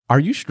Are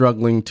you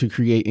struggling to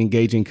create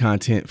engaging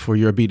content for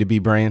your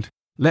B2B brand?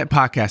 Let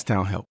Podcast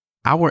Town help.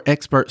 Our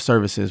expert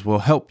services will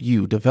help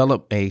you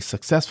develop a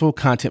successful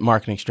content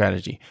marketing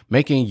strategy,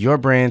 making your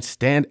brand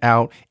stand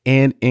out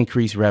and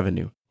increase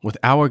revenue. With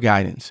our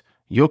guidance,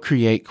 you'll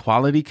create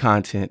quality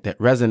content that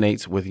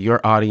resonates with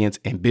your audience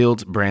and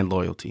builds brand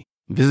loyalty.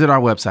 Visit our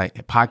website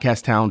at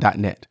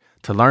podcasttown.net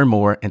to learn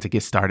more and to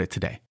get started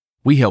today.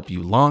 We help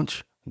you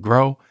launch,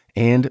 grow,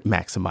 and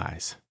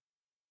maximize.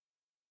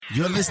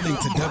 You're listening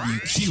to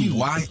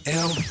WQYL-DB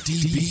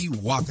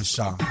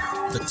Waukesha,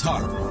 the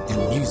talk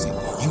and music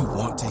you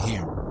want to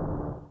hear.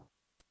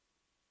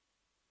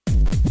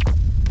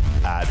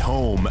 At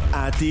home,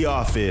 at the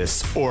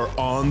office, or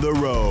on the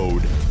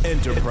road.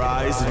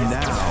 Enterprise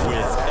Now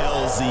with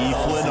LZ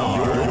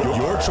Flannard.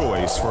 Your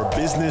choice for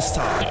business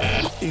talk.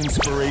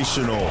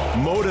 Inspirational,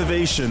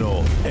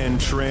 motivational, and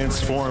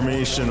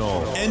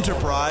transformational.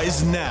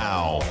 Enterprise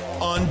Now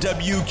on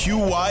WQYL-DB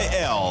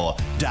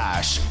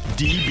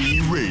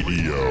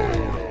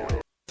Radio.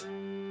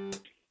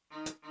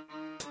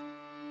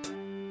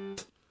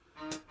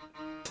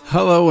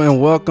 Hello and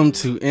welcome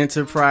to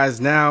Enterprise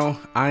Now.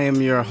 I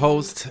am your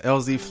host,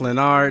 LZ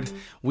Flannard.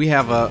 We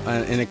have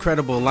an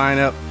incredible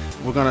lineup.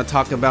 We're going to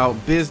talk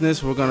about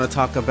business. We're going to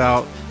talk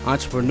about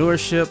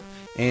entrepreneurship.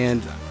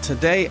 And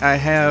today I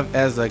have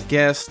as a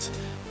guest,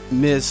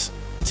 Miss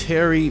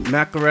Terry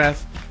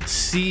McElrath,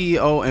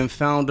 CEO and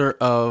founder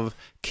of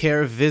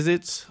Care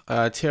Visits.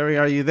 Terry,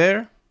 are you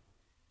there?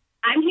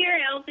 I'm here,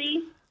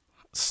 LZ.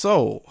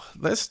 So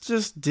let's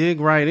just dig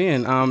right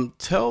in.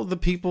 Tell the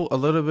people a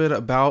little bit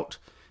about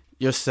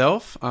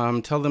yourself.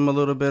 Tell them a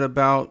little bit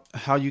about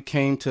how you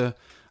came to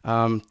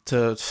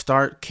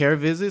start Care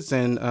Visits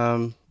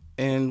and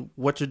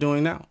what you're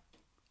doing now.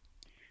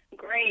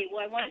 Great.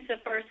 Well, I wanted to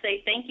first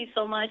say thank you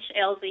so much,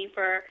 LZ,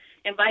 for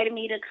inviting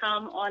me to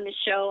come on the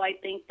show. I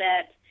think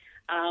that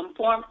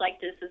forums like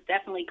this is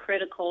definitely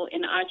critical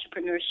in the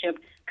entrepreneurship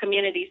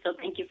community, so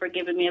thank you for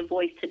giving me a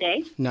voice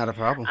today. Not a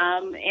problem.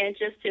 And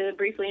just to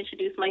briefly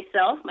introduce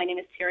myself, my name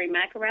is Terry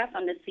McElrath.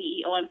 I'm the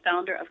CEO and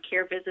founder of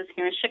Care Visits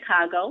here in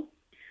Chicago.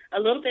 A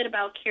little bit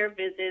about Care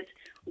Visits.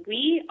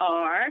 We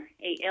are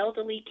an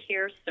elderly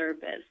care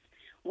service.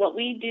 What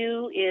we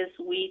do is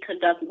we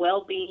conduct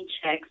well-being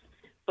checks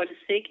for the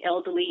sick,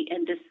 elderly,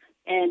 and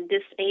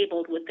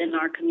disabled within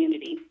our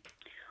community.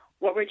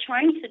 What we're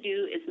trying to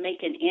do is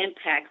make an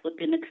impact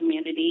within the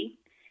community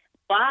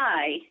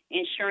by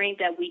ensuring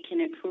that we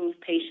can improve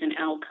patient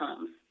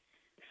outcomes.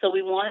 So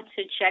we want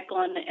to check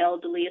on the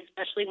elderly,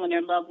 especially when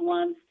their loved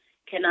ones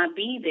cannot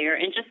be there,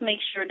 and just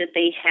make sure that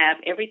they have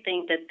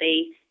everything that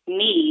they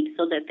need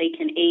so that they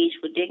can age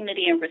with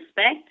dignity and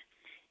respect,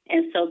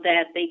 and so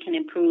that they can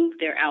improve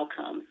their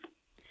outcomes.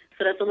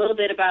 So that's a little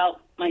bit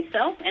about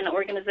myself and the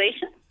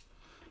organization.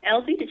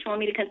 Elsie, did you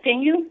want me to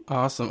continue?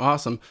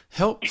 Awesome.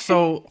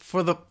 So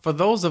for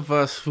those of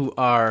us who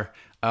are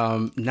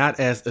not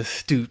as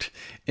astute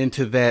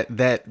into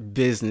that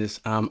business,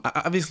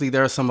 obviously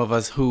there are some of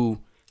us who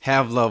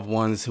have loved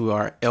ones who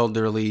are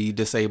elderly,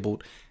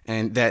 disabled,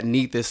 and that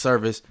need this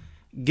service.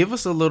 Give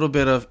us a little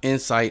bit of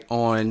insight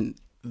on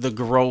the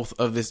growth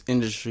of this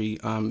industry.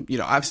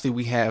 Obviously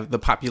we have the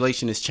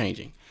population is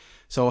changing.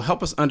 So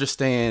help us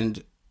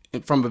understand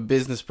from a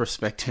business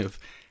perspective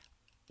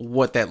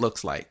what that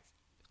looks like.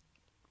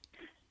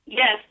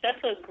 Yes,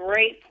 that's a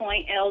great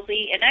point,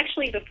 LZ. And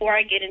actually, before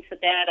I get into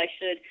that, I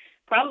should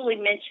probably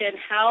mention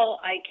how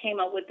I came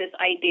up with this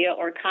idea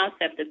or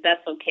concept, if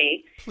that's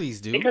okay.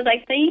 Please do. Because I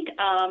think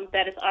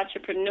that as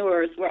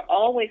entrepreneurs, we're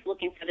always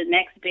looking for the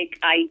next big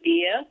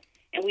idea,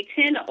 and we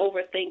tend to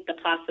overthink the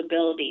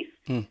possibilities.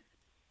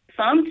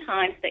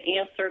 Sometimes the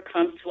answer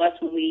comes to us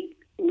when we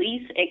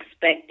least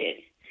expect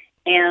it.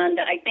 And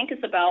I think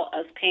it's about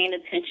us paying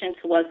attention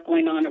to what's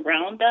going on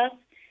around us,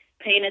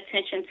 paying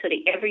attention to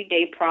the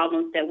everyday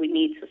problems that we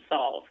need to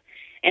solve.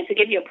 And to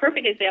give you a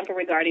perfect example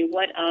regarding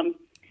what I'm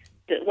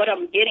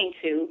getting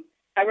to,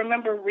 I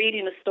remember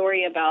reading a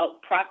story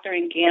about Procter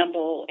 &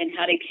 Gamble and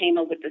how they came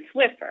up with the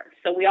Swiffer.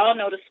 So we all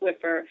know the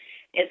Swiffer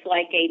is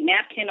like a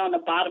napkin on the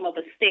bottom of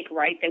a stick,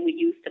 right, that we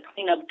use to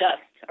clean up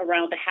dust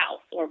around the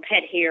house or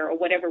pet hair or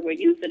whatever we're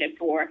using it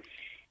for.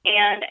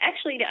 And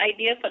actually the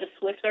idea for the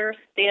Swiffer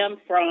stemmed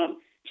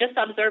from just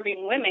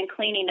observing women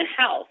cleaning the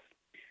house.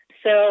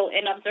 So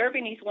in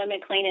observing these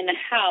women cleaning the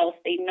house,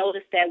 they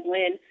noticed that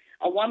when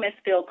a woman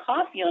spilled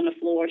coffee on the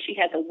floor, she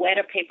had to wet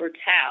a paper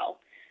towel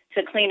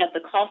to clean up the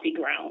coffee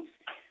grounds.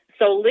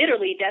 So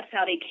literally, that's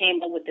how they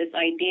came up with this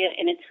idea,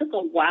 and it took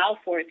a while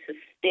for it to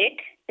stick.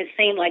 It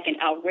seemed like an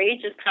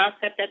outrageous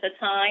concept at the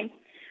time,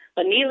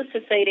 but needless to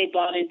say, they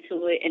bought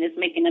into it, and it's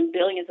making them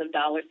billions of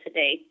dollars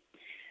today.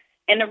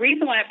 And the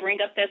reason why I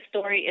bring up that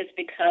story is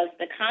because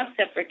the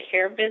concept for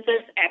Care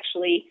Visits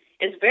actually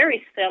is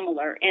very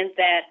similar in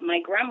that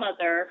my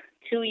grandmother,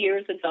 2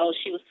 years ago,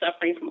 she was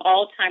suffering from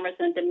Alzheimer's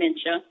and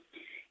dementia,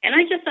 and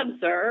I just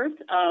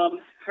observed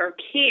her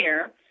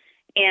care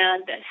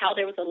and how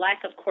there was a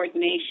lack of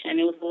coordination.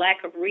 It was a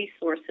lack of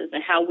resources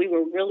and how we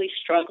were really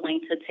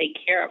struggling to take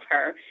care of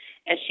her.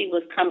 as she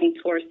was coming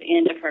towards the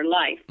end of her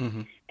life.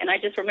 Mm-hmm. And I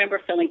just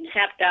remember feeling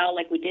tapped out,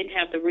 like we didn't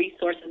have the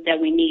resources that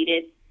we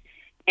needed.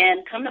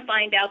 And come to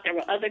find out, there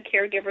were other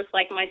caregivers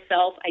like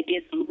myself. I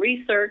did some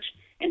research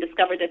and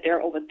discovered that there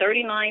are over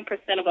 39%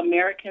 of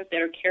Americans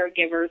that are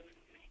caregivers,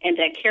 and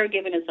that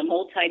caregiving is a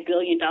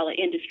multi-billion-dollar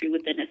industry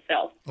within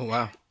itself. Oh,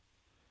 wow.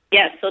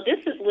 Yeah, so this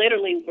is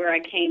literally where I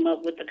came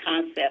up with the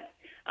concept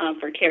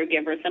for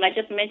caregivers. And I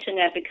just mentioned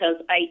that because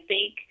I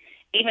think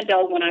even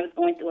though when I was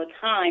going through a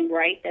time,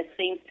 right, that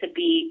seems to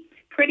be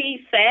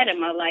pretty sad in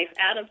my life,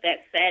 out of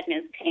that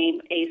sadness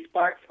came a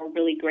spark for a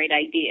really great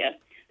idea.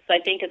 So I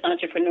think as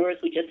entrepreneurs,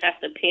 we just have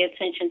to pay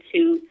attention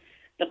to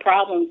the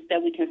problems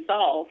that we can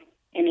solve,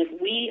 and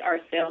if we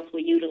ourselves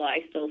will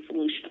utilize those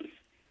solutions.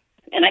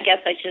 And I guess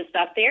I should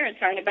stop there and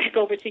turn it back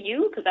over to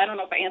you, because I don't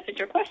know if I answered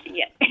your question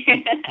yet.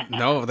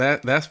 No,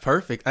 that's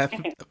perfect.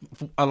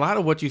 A lot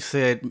of what you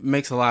said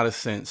makes a lot of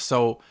sense.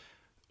 So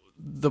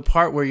the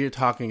part where you're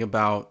talking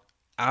about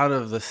out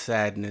of the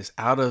sadness,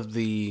 out of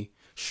the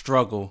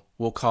struggle,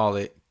 we'll call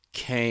it,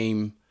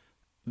 came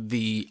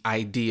the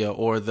idea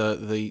or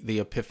the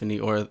epiphany,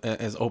 or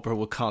as Oprah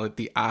would call it,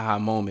 the aha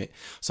moment.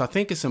 So I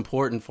think it's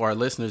important for our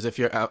listeners, if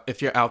you're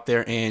out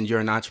there and you're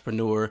an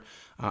entrepreneur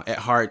at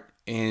heart,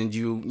 and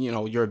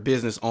you're a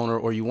business owner,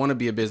 or you want to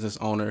be a business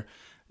owner,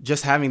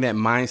 just having that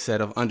mindset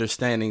of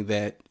understanding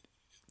that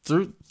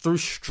through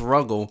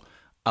struggle,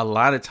 a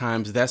lot of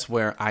times that's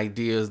where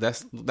ideas,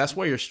 that's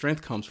where your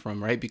strength comes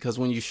from, right? Because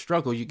when you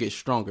struggle, you get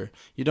stronger.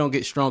 You don't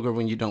get stronger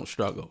when you don't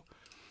struggle.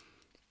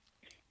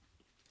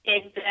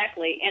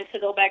 Exactly. And to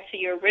go back to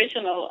your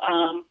original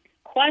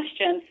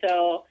question,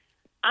 so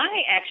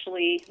I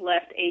actually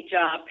left a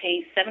job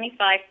paying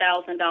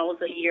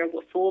 $75,000 a year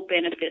with full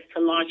benefits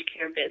to launch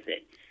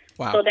CareVisit.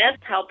 Wow. So that's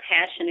how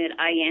passionate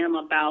I am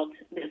about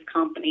this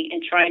company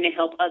and trying to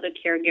help other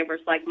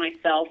caregivers like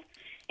myself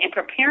and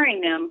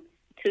preparing them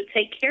to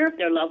take care of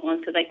their loved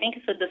ones, because I think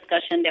it's a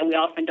discussion that we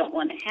often don't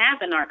want to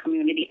have in our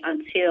community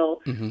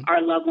until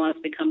our loved ones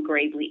become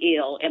gravely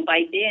ill. And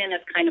by then,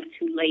 it's kind of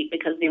too late,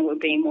 because then we're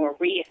being more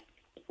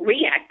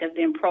reactive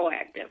than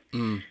proactive.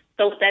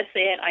 So with that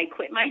said, I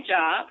quit my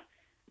job,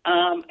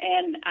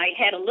 and I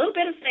had a little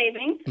bit of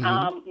savings,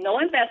 no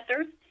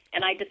investors,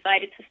 and I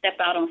decided to step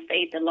out on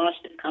faith and launch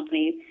this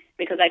company,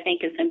 because I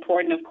think it's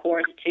important, of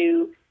course,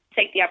 to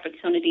take the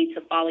opportunity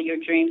to follow your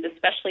dreams,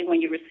 especially when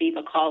you receive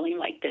a calling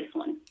like this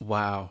one.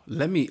 Wow.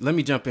 Let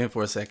me jump in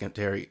for a second,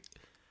 Terry.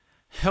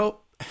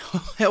 Help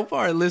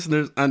our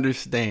listeners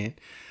understand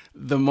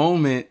the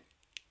moment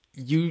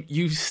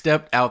you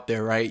stepped out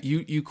there, right?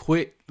 You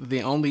quit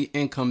the only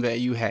income that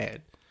you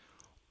had.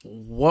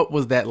 What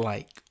was that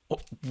like?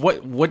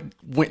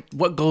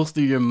 What goes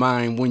through your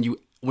mind when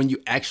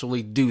you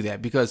actually do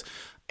that? Because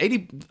I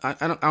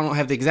don't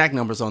have the exact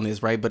numbers on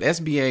this, right? But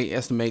SBA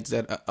estimates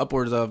that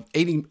upwards of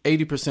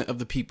 80% of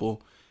the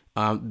people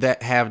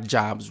that have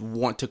jobs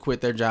want to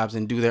quit their jobs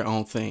and do their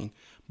own thing.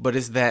 But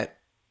it's that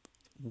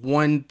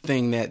one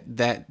thing,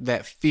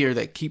 that fear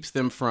that keeps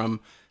them from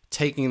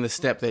taking the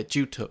step that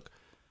you took.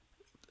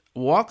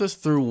 Walk us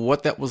through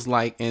what that was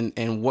like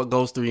and what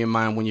goes through your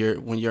mind when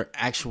you're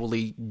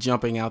actually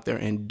jumping out there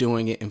and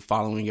doing it and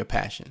following your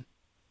passion.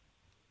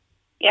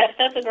 Yes,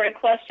 that's a great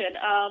question.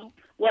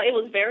 Well, it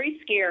was very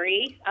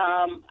scary.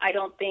 I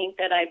don't think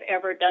that I've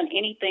ever done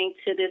anything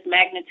to this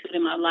magnitude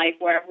in my life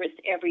where I've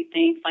risked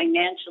everything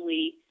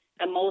financially,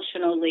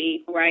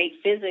 emotionally, right,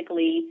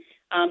 physically,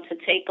 to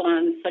take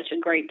on such a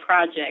great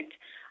project.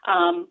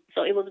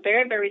 So it was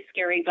very, very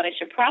scary, but I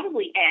should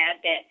probably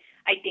add that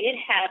I did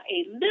have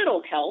a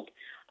little help.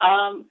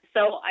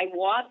 So I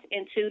walked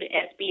into the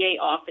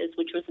SBA office,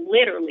 which was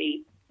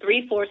literally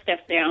 3-4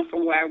 steps down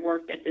from where I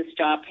worked at this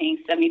job, paying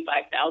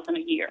 $75,000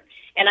 a year.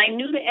 And I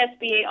knew the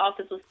SBA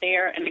office was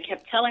there, and I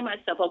kept telling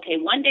myself, okay,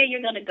 one day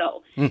you're going to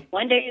go.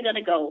 One day you're going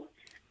to go.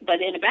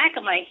 But in the back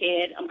of my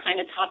head, I'm kind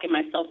of talking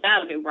myself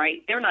out of it,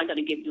 right? They're not going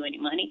to give you any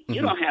money.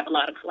 You don't have a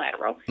lot of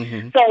collateral.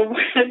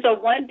 So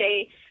one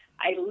day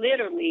I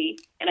literally,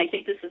 and I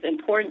think this is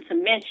important to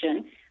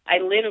mention, I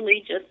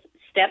literally just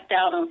stepped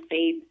out on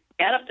faith,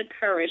 got up the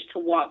courage to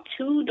walk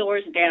 2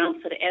 doors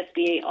down to the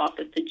SBA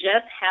office to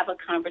just have a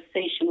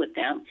conversation with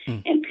them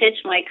and pitch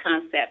my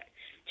concept,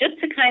 just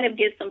to kind of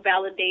get some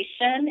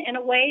validation in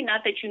a way,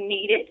 not that you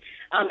need it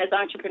as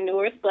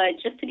entrepreneurs, but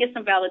just to get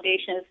some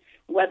validations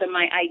whether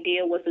my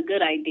idea was a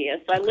good idea.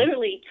 So I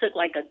literally took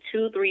like a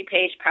 2-3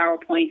 page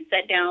PowerPoint,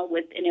 sat down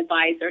with an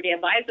advisor. The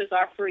advisors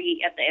are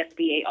free at the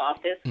SBA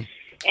office.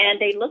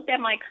 And they looked at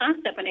my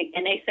concept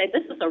and they said,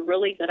 this is a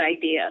really good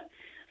idea.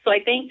 So I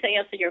think to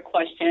answer your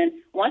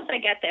question, once I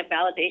got that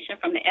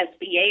validation from the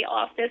SBA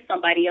office,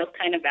 somebody else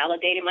kind of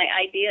validated my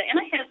idea, and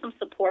I had some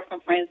support from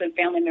friends and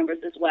family members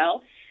as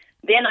well,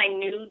 then I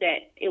knew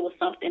that it was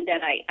something that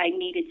I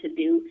needed to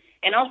do,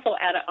 and also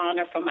out of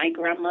honor for my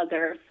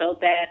grandmother, so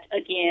that,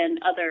 again,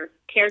 other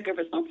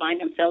caregivers don't find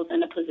themselves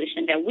in a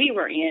position that we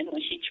were in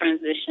when she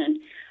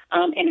transitioned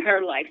in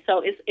her life.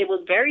 So it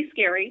was very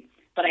scary.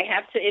 But I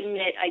have to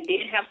admit, I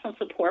did have some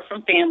support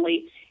from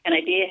family, and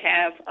I did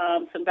have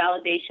some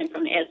validation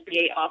from the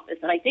SBA office,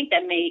 and I think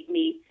that made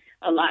me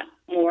a lot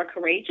more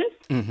courageous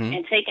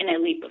and taking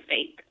that leap of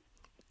faith.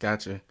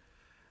 Gotcha.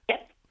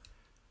 Yes.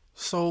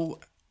 So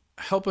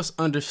help us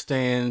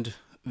understand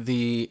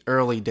the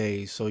early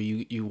days. So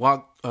you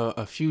walk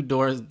a few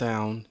doors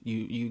down,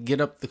 you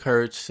get up the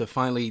courage to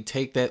finally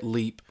take that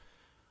leap.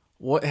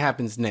 What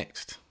happens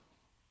next?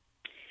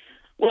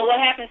 Well, what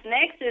happens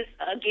next is,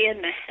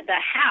 again, the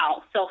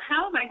how. So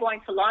how am I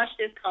going to launch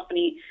this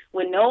company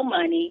with no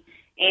money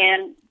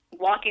and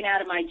walking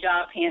out of my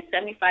job paying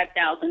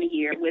 $75,000 a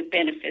year with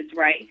benefits,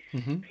 right?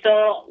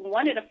 So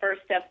one of the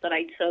first steps that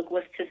I took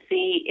was to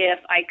see if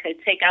I could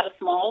take out a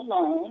small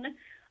loan.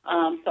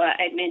 So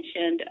I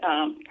mentioned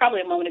probably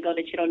a moment ago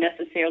that you don't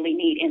necessarily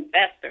need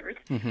investors,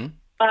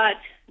 but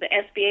the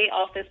SBA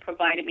office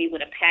provided me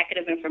with a packet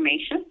of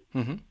information,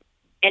 and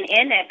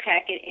in that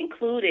packet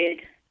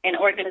included an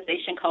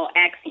organization called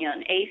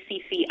Accion,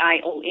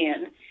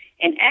 Accion,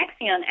 and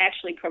Accion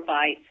actually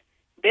provides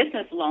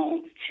business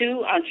loans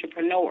to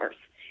entrepreneurs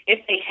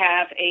if they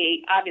have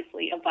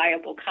obviously a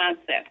viable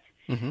concept.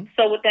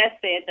 So with that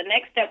said, the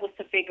next step was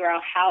to figure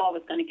out how I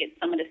was going to get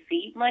some of the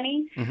seed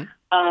money.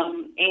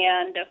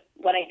 And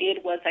what I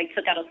did was I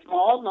took out a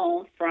small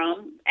loan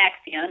from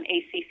Accion,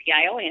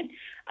 Accion,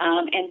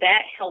 and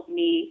that helped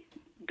me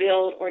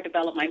build or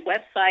develop my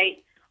website,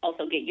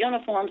 also get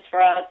uniforms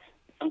for us,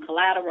 some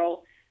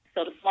collateral.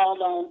 So the small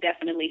loan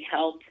definitely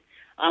helped.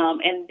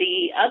 And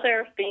the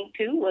other thing,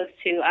 too, was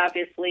to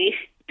obviously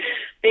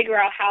figure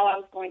out how I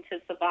was going to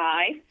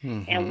survive.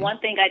 And one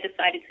thing I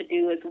decided to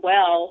do as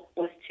well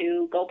was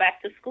to go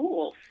back to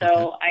school.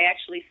 So I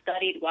actually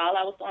studied while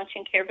I was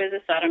launching Care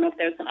Visits. So I don't know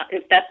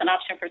if that's an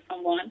option for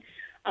someone.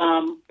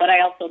 But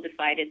I also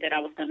decided that I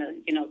was going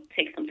to,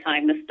 take some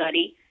time to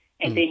study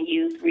and then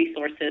use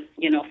resources,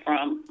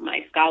 from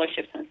my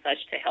scholarships and such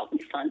to help me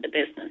fund the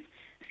business.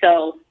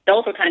 So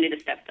those were kind of the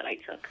steps that I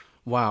took.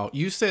 Wow.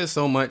 You said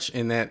so much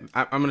in that.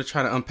 I'm going to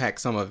try to unpack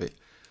some of it.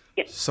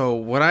 Yes. So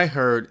what I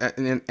heard,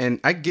 and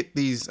I get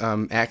these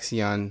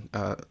Accion,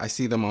 I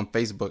see them on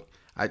Facebook.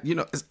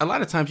 A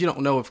lot of times you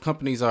don't know if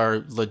companies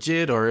are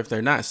legit or if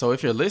they're not. So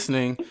if you're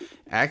listening,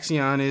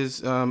 Accion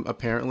is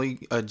apparently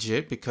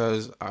legit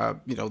because,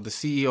 the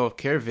CEO of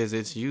Care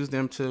Visits used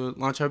them to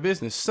launch our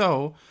business.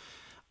 So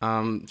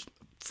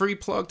free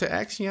plug to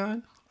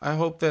Accion. I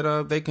hope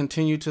that they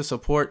continue to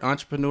support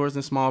entrepreneurs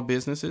and small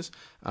businesses.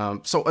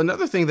 So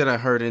another thing that I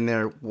heard in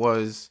there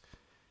was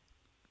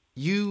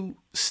you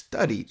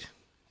studied.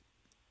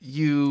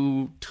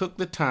 You took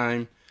the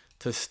time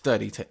to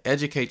study, to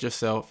educate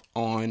yourself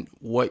on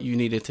what you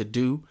needed to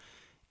do.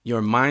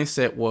 Your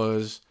mindset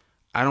was,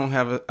 I don't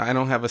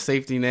have a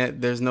safety net.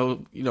 There's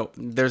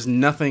there's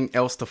nothing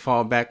else to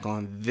fall back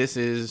on. This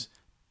is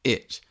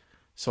it.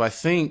 So I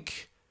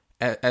think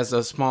as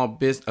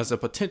a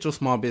potential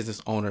small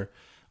business owner,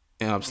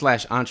 /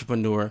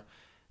 entrepreneur,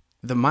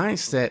 the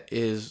mindset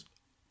is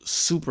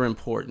super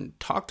important.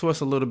 Talk to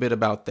us a little bit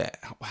about that,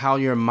 how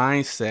your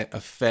mindset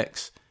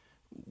affects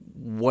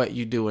what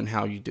you do and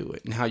how you do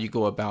it and how you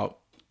go about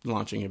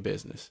launching your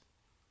business.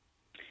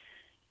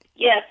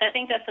 Yes, I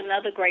think that's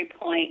another great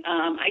point.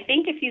 I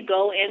think if you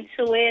go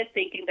into it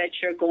thinking that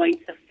you're going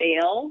to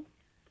fail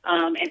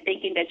and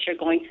thinking that you're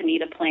going to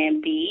need a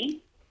plan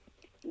B,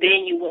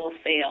 then you will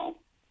fail.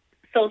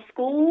 So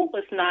school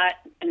was not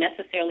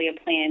necessarily a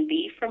plan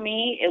B for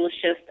me. It was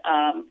just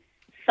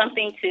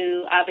something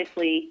to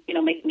obviously,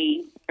 make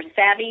me more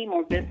savvy,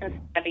 more business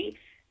savvy,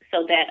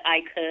 so that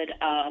I could,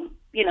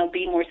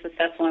 be more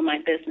successful in my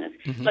business.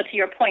 But to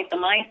your point, the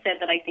mindset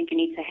that I think you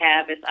need to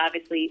have is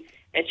obviously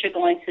that you're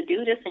going to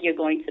do this and you're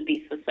going to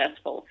be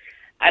successful.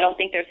 I don't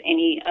think there's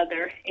any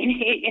other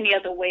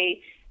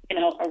way,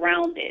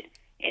 around it.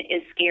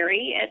 It's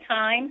scary at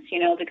times,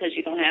 because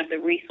you don't have the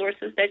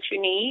resources that you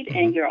need,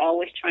 and you're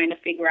always trying to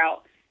figure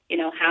out,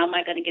 how am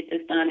I going to get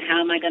this done? How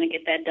am I going to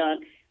get that done?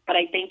 But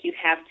I think you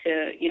have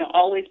to,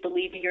 always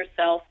believe in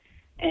yourself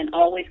and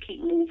always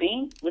keep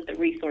moving with the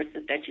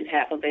resources that you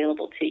have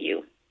available to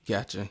you.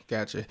 Gotcha.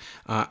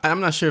 I'm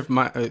not sure if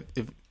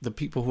the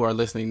people who are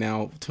listening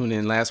now tuned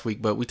in last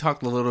week, but we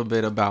talked a little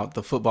bit about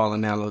the football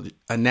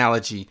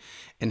analogy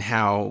and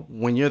how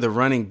when you're the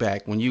running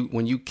back, when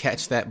you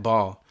catch that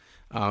ball,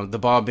 the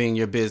ball being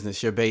your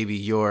business, your baby,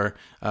 your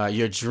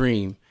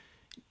dream.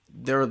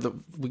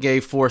 We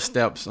gave 4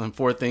 steps and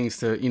 4 things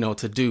to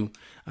do.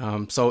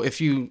 So if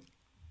you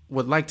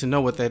would like to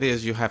know what that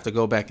is, you have to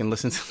go back and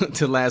listen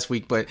to last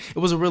week. But it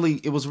was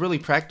really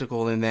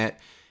practical in that,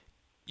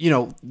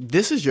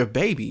 this is your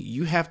baby.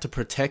 You have to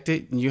protect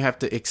it, and you have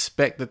to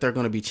expect that there are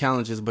going to be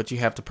challenges, but you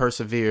have to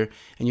persevere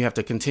and you have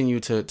to continue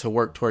to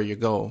work toward your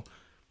goal.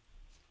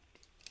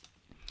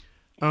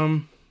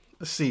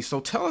 Let's see. So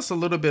tell us a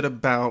little bit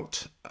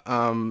about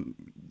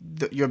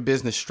your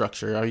business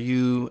structure. Are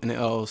you an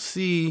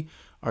LLC?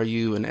 Are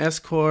you an S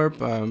Corp?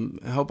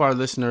 Help our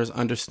listeners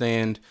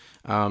understand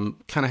kind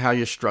of how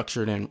you're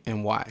structured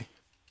and why.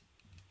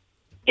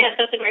 Yes,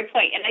 that's a great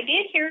point. And I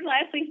did hear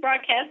last week's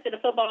broadcast of the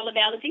football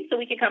analogy, so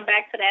we can come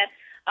back to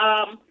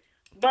that.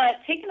 But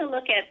taking a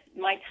look at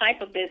my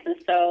type of business,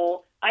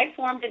 so I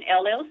formed an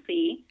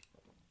LLC.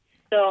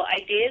 So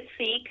I did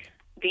seek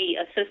the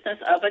assistance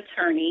of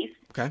attorneys.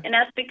 Okay. And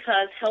that's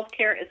because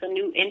healthcare is a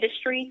new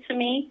industry to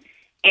me.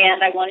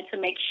 And I wanted to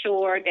make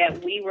sure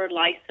that we were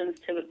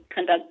licensed to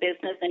conduct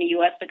business in the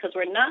U.S. because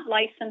we're not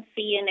licensed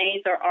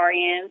CNAs or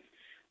RNs.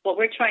 What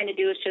we're trying to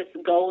do is just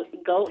go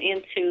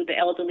into the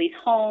elderly's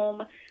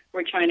home.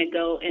 We're trying to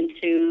go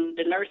into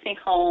the nursing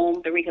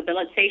home, the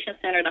rehabilitation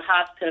center, the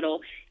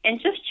hospital,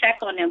 and just check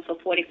on them for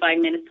 45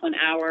 minutes to an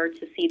hour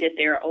to see that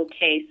they're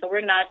okay. So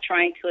we're not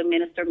trying to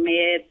administer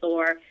meds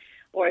or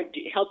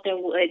help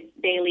them with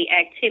daily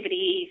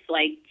activities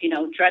like,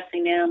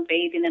 dressing them,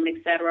 bathing them,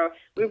 etc.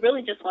 We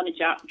really just want to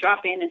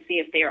drop in and see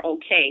if they're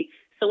okay.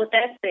 So with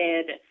that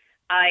said,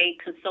 I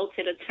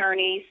consulted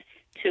attorneys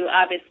to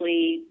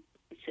obviously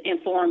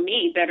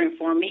better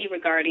inform me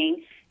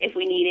regarding if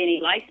we need any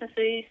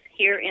licenses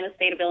here in the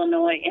state of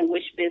Illinois and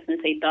which business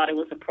they thought it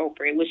was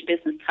appropriate, which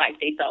business type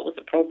they thought was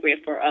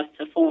appropriate for us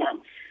to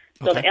form.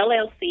 So the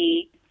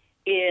LLC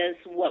is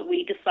what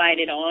we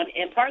decided on,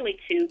 and partly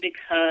too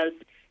because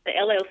the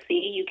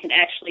LLC, you can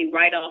actually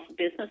write off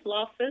business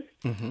losses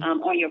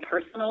on your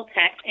personal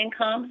tax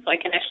income. So I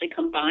can actually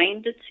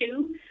combine the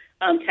two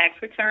tax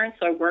returns.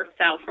 So it works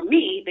out for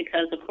me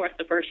because, of course,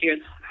 the first year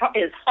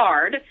is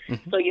hard.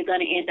 So you're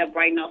going to end up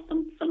writing off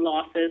some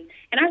losses.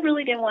 And I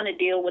really didn't want to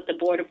deal with the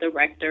board of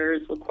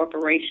directors, with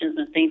corporations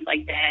and things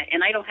like that.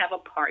 And I don't have a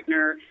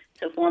partner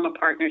to form a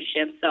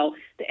partnership. So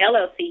the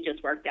LLC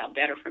just worked out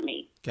better for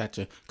me.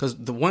 Gotcha. Because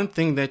the one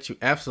thing that you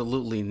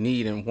absolutely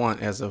need and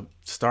want as a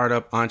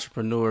startup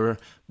entrepreneur,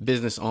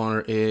 business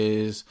owner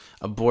is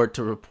a board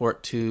to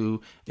report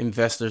to,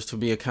 investors to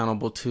be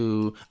accountable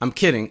to. I'm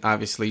kidding,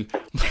 obviously.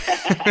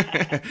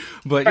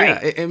 But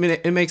right. Yeah,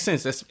 it makes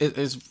sense.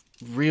 It's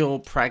real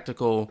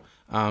practical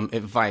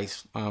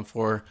advice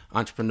for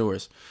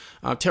entrepreneurs.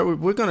 Terry,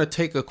 we're going to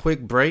take a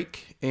quick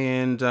break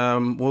and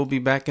we'll be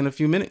back in a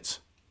few minutes.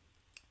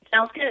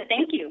 Sounds good.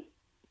 Thank you.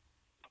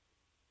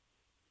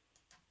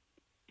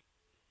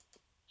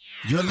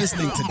 You're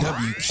listening to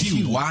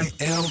WQYL-DB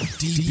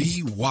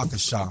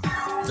Waukesha,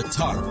 the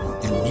talk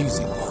and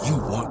music you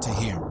want to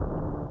hear.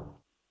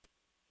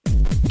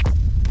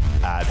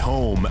 At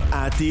home,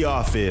 at the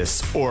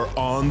office, or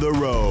on the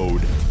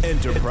road.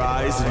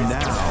 Enterprise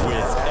Now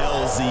with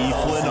LZ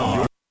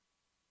Flinard.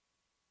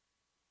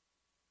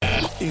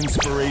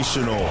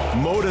 Inspirational,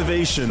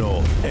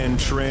 motivational, and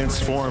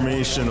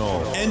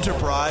transformational.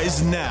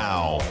 Enterprise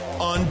Now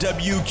on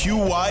WQYL-DB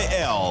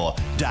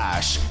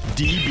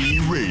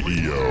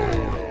Radio.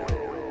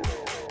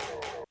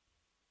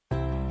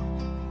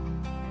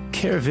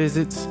 Care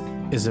Visits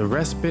is a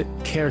respite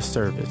care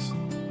service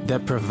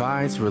that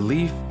provides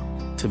relief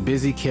to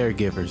busy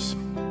caregivers.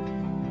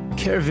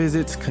 Care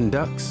Visits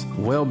conducts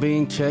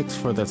well-being checks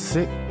for the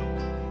sick,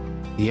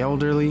 the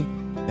elderly,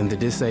 and the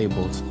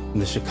disabled in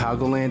the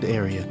Chicagoland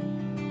area.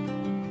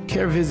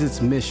 Care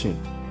Visits' mission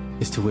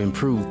is to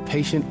improve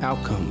patient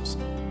outcomes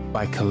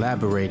by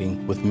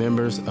collaborating with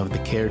members of the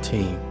care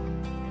team.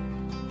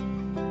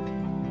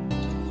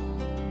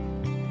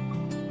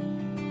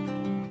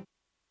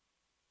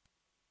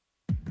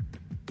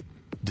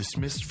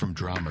 Dismissed from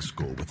drama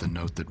school with a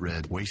note that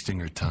read, "Wasting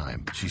her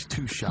time. She's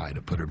too shy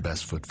to put her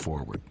best foot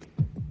forward."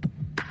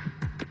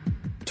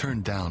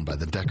 Turned down by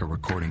the Decca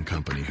Recording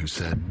Company, who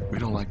said, "We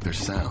don't like their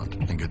sound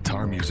and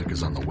guitar music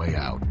is on the way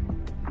out."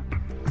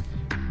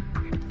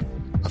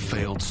 A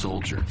failed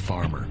soldier,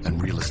 farmer,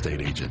 and real estate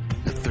agent.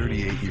 At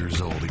 38 years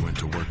old, he went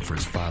to work for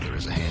his father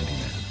as a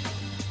handyman.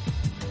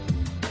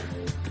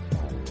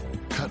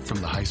 Cut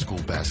from the high school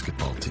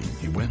basketball team,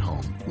 he went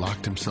home,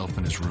 locked himself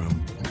in his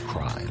room, and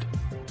cried.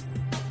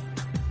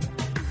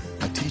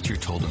 A teacher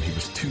told him he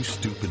was too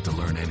stupid to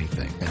learn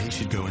anything, and he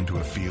should go into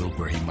a field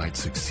where he might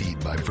succeed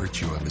by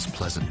virtue of his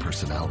pleasant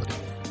personality.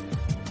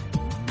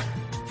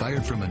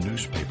 Fired from a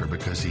newspaper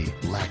because he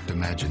lacked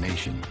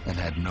imagination and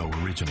had no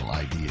original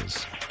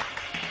ideas.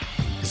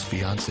 His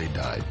fiancée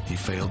died. He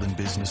failed in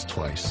business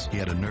twice. He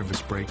had a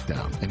nervous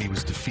breakdown, and he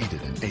was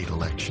defeated in 8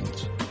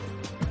 elections.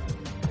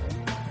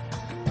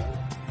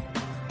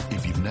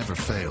 If you've never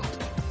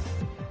failed,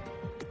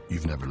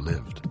 you've never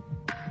lived.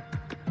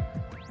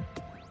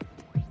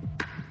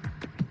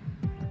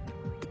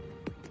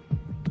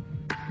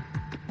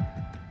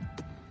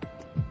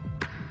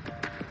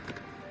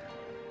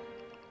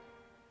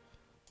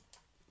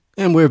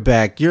 And we're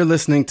back. You're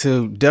listening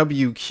to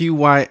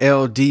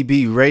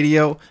WQYL-DB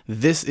Radio.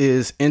 This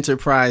is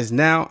Enterprise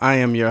Now. I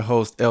am your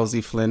host,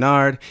 LZ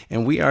Flinard,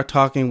 and we are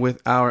talking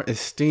with our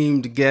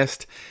esteemed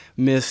guest,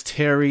 Miss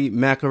Terry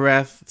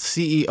McElrath,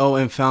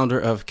 CEO and founder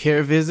of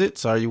Care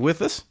Visits. Are you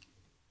with us?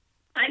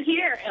 I'm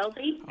here,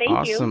 LZ.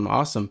 Thank you.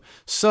 Awesome.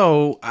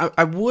 So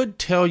I would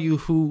tell you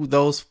who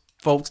those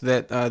folks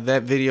that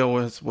that video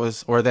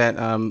was or that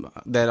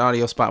that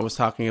audio spot was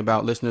talking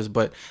about, listeners,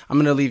 but I'm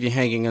going to leave you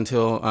hanging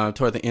until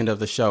toward the end of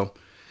the show.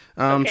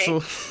 Okay.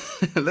 So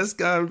let's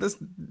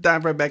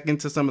dive right back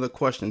into some of the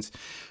questions.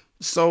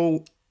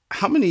 So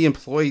how many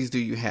employees do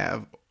you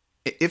have,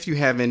 if you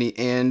have any,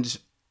 and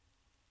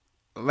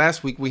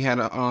last week we had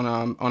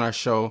on our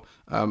show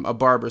a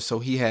barber, so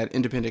he had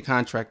independent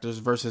contractors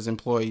versus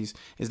employees.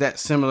 Is that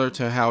similar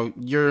to how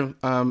you're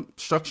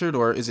structured,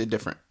 or is it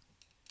different?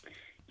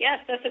 Yes,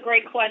 that's a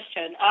great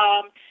question.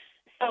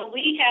 So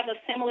we have a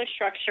similar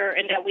structure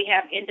in that we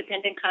have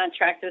independent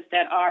contractors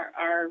that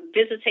are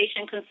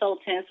visitation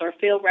consultants or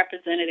field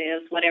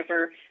representatives,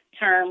 whatever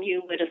term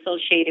you would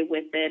associate it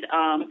with it.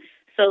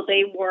 So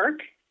they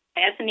work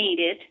as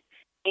needed,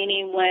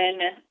 meaning when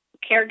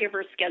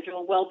caregivers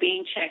schedule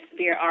well-being checks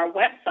via our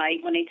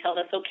website, when they tell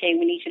us, okay,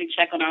 we need you to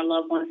check on our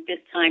loved ones this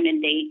time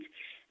and date,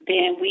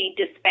 then we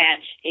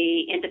dispatch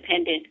a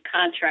independent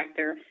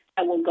contractor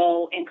that will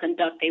go and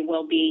conduct a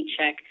well-being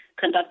check,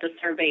 conduct a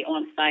survey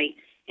on site,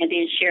 and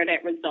then share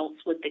that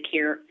results with the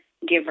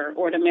caregiver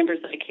or the members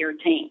of the care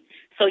team.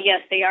 So,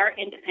 yes, they are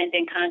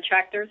independent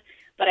contractors,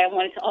 but I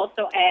wanted to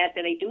also add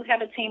that they do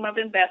have a team of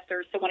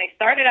investors. So when I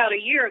started out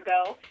a year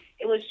ago,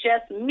 it was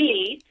just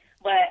me,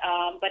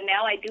 but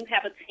now I do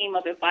have a team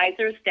of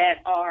advisors that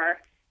are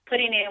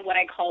putting in what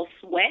I call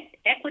sweat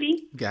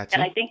equity. Gotcha.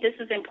 And I think this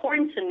is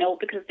important to note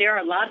because there are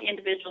a lot of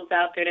individuals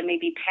out there that may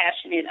be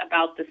passionate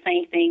about the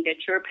same thing that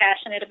you're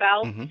passionate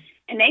about,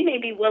 and they may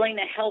be willing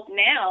to help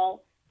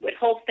now with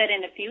hopes that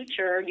in the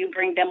future you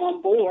bring them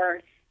on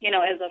board,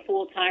 as a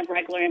full-time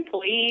regular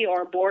employee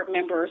or a board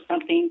member or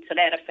something to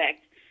that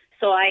effect.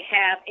 So I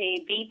have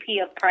a VP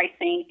of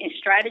pricing and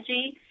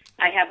strategy.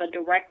 I have a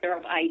director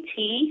of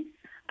IT.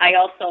 I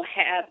also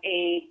have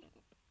a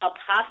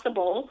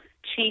possible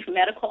chief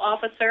medical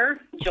officer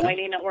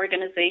joining the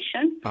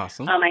organization.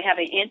 Awesome. I have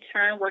an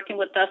intern working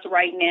with us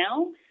right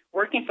now,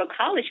 working for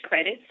college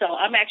credit. So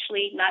I'm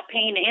actually not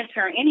paying the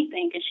intern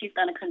anything because she's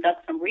going to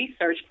conduct some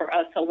research for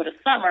us over the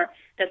summer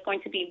that's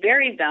going to be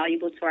very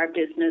valuable to our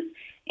business.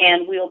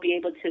 And we'll be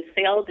able to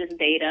sell this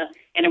data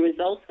and the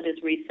results of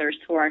this research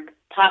to our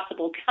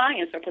possible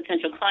clients or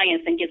potential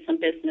clients and get some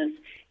business,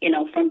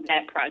 from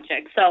that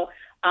project. So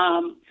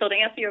to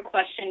answer your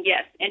question,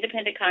 yes,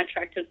 independent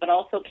contractors, but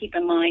also keep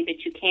in mind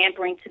that you can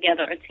bring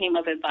together a team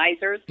of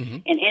advisors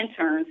and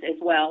interns as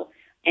well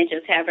and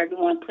just have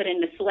everyone put in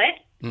the sweat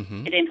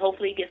and then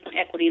hopefully get some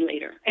equity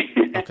later.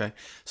 Okay.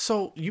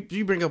 So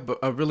you bring up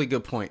a really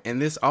good point,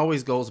 and this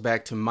always goes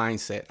back to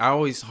mindset. I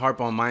always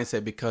harp on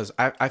mindset because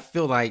I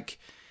feel like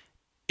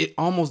it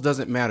almost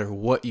doesn't matter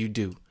what you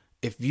do.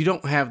 If you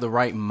don't have the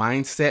right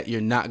mindset,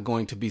 you're not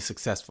going to be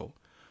successful.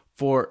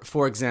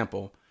 For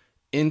example,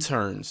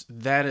 interns,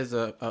 that is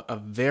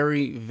a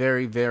very,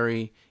 very,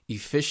 very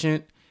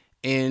efficient.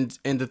 And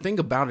the thing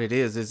about it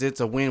is it's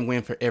a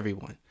win-win for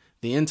everyone.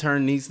 The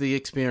intern needs the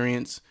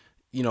experience.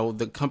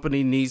 The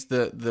company needs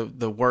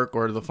the work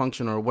or the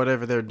function or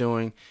whatever they're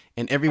doing.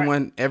 And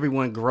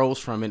everyone grows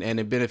from it and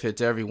it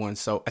benefits everyone.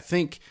 So I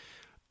think,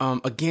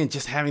 again,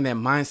 just having that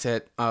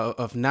mindset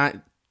of not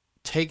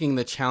taking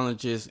the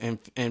challenges and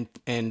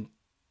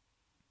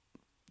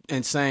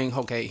saying,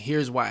 okay,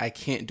 here's why I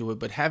can't do it,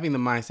 but having the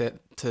mindset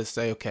to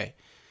say, okay,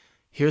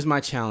 here's my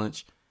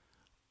challenge.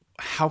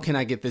 How can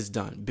I get this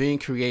done? Being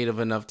creative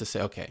enough to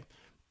say, okay,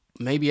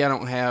 maybe I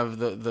don't have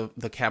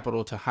the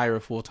capital to hire a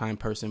full-time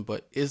person,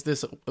 but is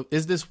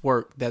this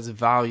work that's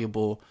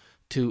valuable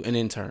to an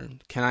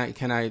intern? Can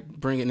I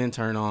bring an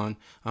intern on,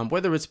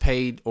 whether it's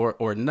paid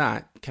or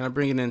not? Can I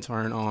bring an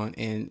intern on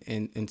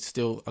and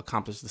still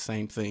accomplish the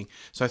same thing?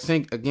 So I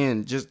think,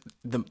 again, just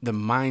the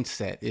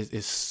mindset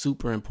is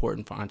super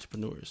important for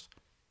entrepreneurs.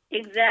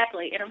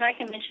 Exactly. And if I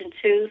can mention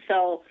too,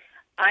 so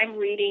I'm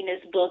reading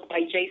this book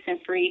by Jason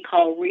Fried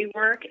called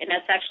Rework, and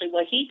that's actually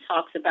what he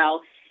talks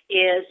about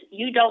is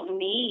you don't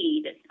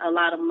need a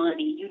lot of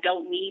money. You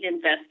don't need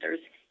investors.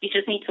 You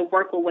just need to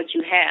work with what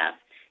you have.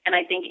 And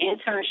I think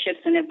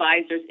internships and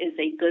advisors is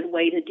a good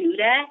way to do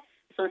that.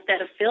 So instead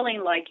of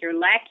feeling like you're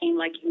lacking,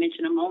 like you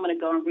mentioned a moment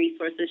ago, in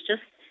resources,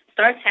 just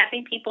start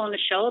tapping people on the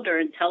shoulder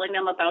and telling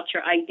them about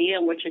your idea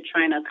and what you're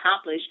trying to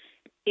accomplish.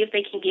 See if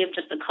they can give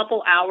just a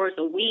couple hours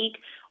a week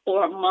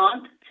or a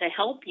month to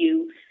help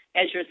you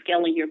as you're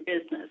scaling your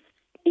business.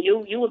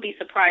 You will be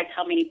surprised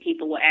how many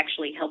people will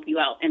actually help you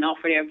out and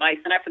offer their advice.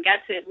 And I forgot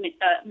to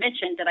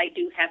mention that I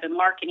do have a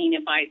marketing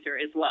advisor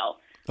as well.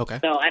 Okay.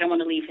 So I don't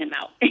want to leave him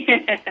out.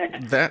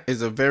 That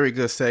is a very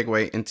good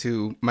segue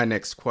into my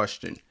next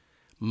question.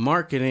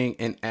 Marketing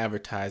and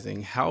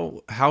advertising.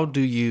 How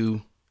do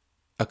you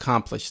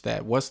accomplish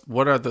that?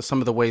 What are some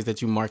of the ways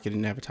that you market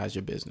and advertise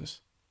your business?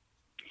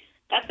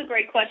 That's a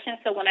great question.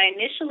 So when I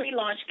initially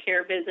launched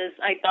Care Business,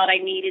 I thought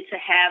I needed to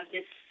have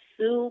this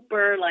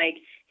super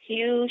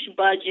huge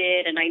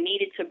budget, and I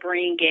needed to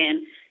bring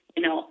in,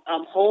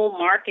 a whole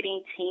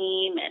marketing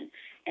team,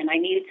 and I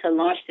needed to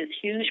launch this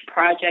huge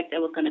project that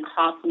was going to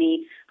cost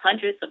me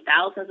hundreds of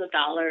thousands of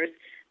dollars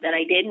that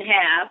I didn't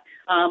have.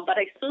 But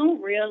I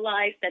soon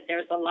realized that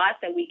there's a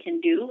lot that we can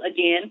do.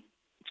 Again,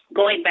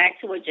 going back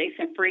to what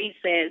Jason Fried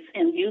says,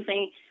 and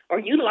using or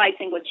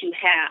utilizing what you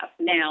have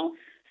now.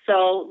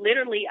 So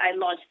literally, I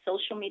launched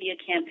social media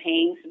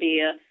campaigns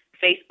via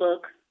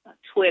Facebook,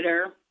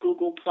 Twitter,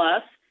 Google+.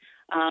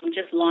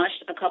 Just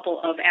launched a couple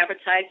of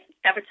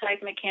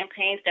advertisement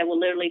campaigns that will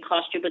literally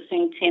cost you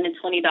between $10 and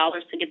 $20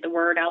 to get the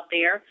word out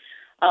there.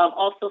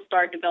 Also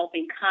start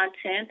developing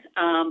content,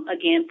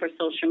 again, for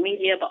social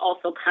media, but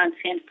also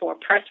content for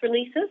press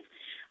releases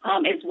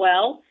as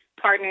well,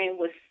 partnering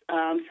with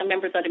some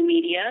members of the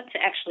media to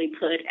actually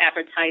put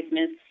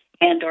advertisements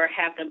and or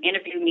have them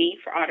interview me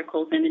for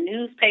articles in the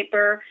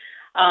newspaper.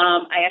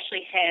 I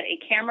actually had a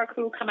camera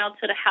crew come out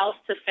to the house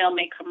to film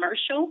a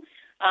commercial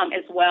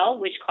as well,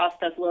 which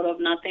cost us little of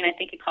nothing. I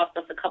think it cost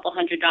us a couple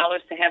 $100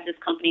 to have this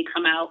company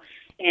come out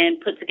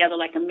and put together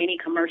like a mini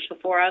commercial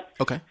for us.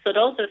 Okay. So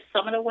those are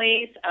some of the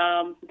ways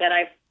that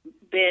I've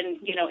been,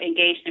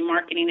 engaged in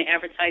marketing and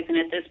advertising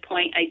at this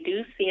point. I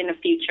do see in the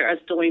future us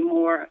doing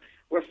more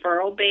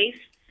referral-based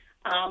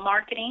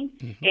marketing.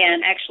 Mm-hmm.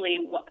 And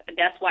actually,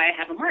 that's why I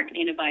have a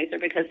marketing advisor,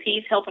 because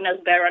he's helping us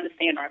better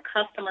understand our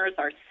customers,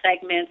 our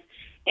segments,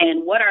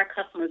 and what our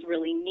customers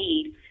really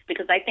need,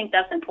 because I think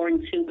that's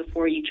important, too,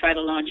 before you try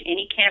to launch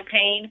any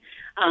campaign.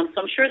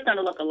 So I'm sure it's going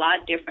to look a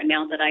lot different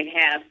now that I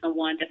have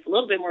someone that's a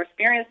little bit more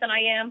experienced than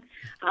I am.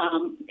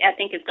 I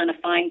think it's going to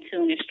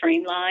fine-tune and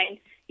streamline,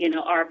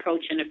 our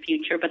approach in the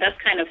future. But that's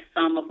kind of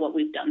some of what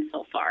we've done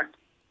so far.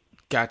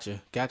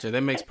 Gotcha.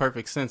 That makes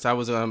perfect sense. I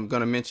was going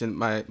to mention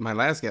my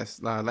last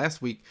guest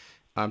last week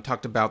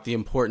talked about the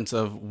importance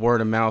of word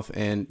of mouth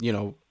and,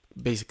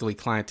 basically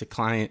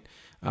client-to-client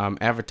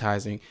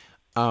advertising.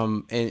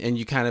 And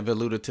you kind of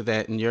alluded to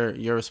that in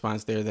your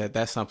response there,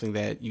 that's something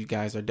that you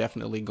guys are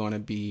definitely going to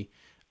be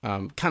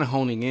kind of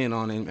honing in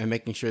on and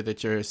making sure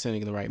that you're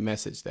sending the right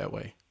message that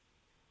way.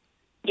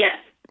 Yes,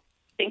 I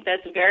think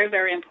that's very,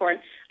 very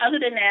important. Other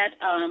than that,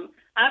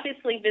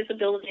 obviously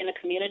visibility in the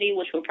community,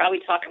 which we'll probably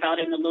talk about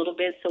in a little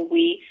bit. So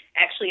we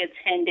actually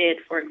attended,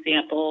 for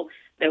example,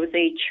 there was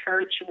a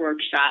church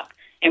workshop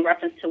in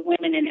reference to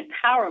women and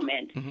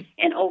empowerment, mm-hmm.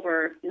 and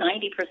over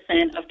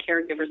 90% of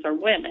caregivers are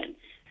women.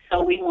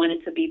 So we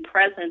wanted to be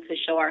present to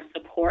show our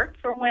support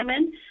for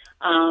women.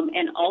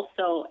 And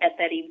also at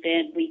that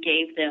event, we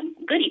gave them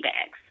goodie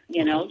bags,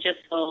 just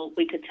so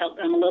we could tell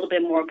them a little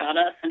bit more about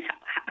us and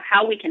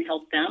how we can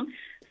help them.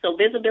 So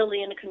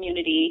visibility in the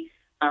community,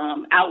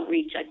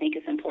 outreach, I think,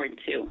 is important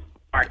too,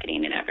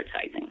 marketing and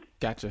advertising.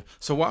 Gotcha.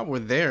 So while we're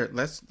there,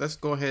 let's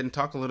go ahead and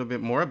talk a little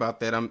bit more about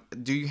that.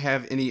 Do you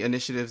have any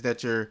initiatives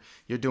that you're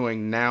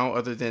doing now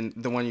other than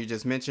the one you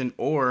just mentioned,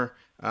 or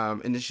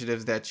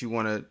initiatives that you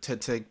want to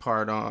take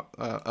part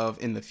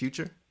of in the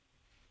future?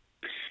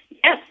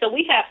 Yes, so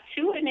we have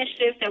 2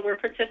 initiatives that we're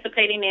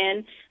participating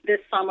in this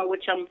summer,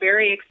 which I'm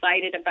very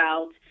excited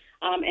about.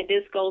 And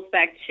this goes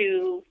back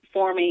to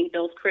forming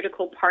those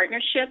critical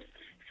partnerships.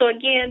 So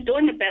again,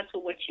 doing the best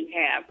with what you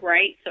have,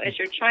 right? So as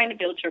you're trying to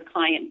build your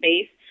client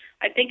base,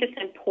 I think it's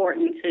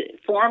important to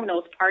form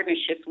those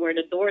partnerships where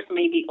the doors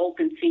may be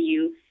open to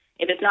you.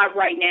 If it's not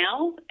right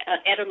now,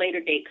 at a later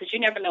date, because you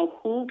never know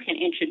who can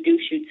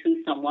introduce you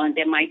to someone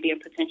that might be a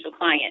potential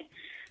client.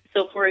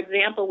 So, for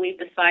example, we've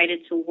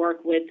decided to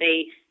work with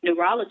a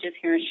neurologist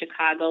here in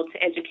Chicago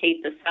to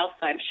educate the south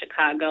side of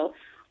Chicago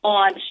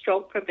on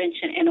stroke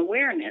prevention and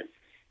awareness.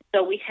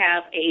 So we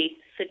have a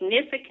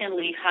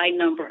significantly high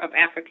number of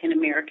African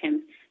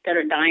Americans that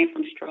are dying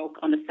from stroke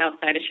on the south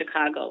side of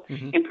Chicago,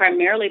 mm-hmm. and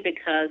primarily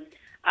because,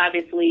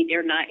 obviously,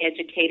 they're not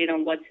educated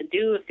on what to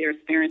do if they're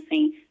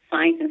experiencing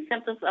signs and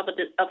symptoms of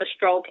a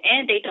stroke,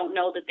 and they don't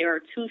know that there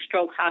are 2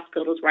 stroke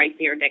hospitals right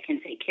there that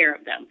can take care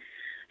of them.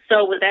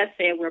 So with that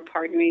said, we're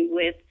partnering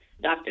with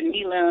Dr.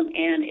 Neelam,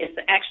 and it's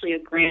actually a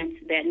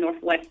grant that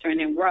Northwestern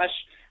and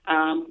Rush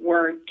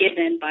were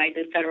given by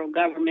the federal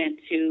government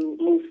to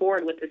move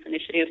forward with this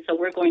initiative. So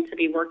we're going to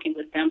be working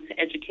with them to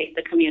educate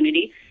the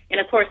community. And,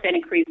 of course, that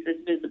increases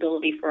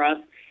visibility for us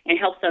and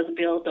helps us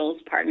build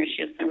those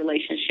partnerships and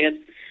relationships.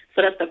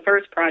 So that's the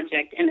first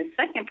project. And the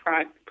second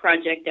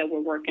project that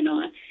we're working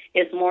on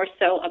is more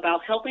so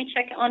about helping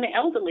check on the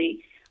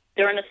elderly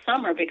during the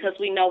summer, because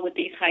we know with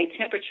these high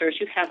temperatures,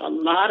 you have a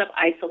lot of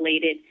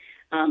isolated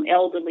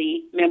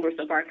elderly members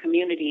of our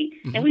community,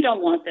 mm-hmm. and we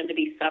don't want them to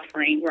be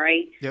suffering,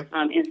 right, yep.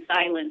 In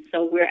silence.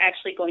 So we're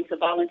actually going to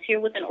volunteer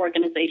with an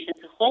organization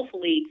to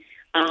hopefully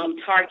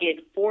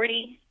target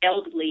 40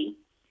 elderly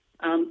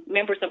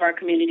members of our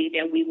community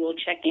that we will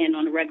check in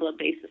on a regular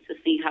basis to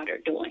see how they're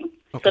doing.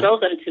 Okay. So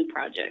those are the 2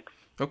 projects.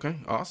 Okay,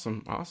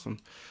 awesome.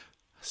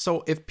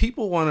 So if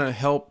people want to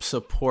help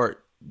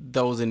support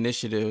those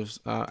initiatives,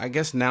 I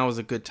guess now is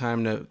a good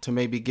time to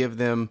maybe give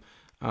them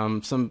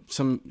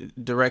some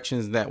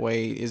directions that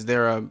way. Is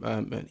there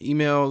an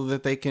email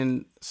that they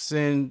can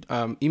send,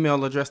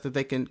 email address that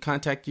they can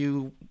contact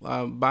you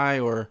by,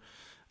 or?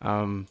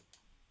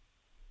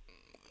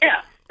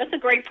 Yeah, that's a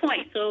great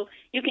point. So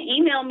you can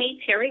email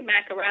me, Terry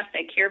McArath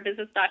at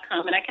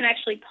carebusiness.com, and I can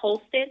actually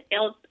post it,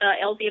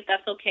 LZ, if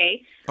that's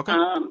okay. Okay.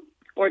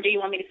 Or do you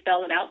want me to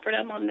spell it out for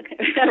them on the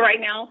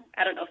right now?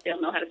 I don't know if they'll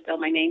know how to spell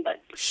my name,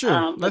 but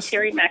sure.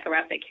 Terry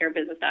McArath at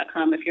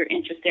carebusiness.com if you're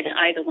interested in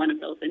either one of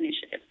those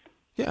initiatives.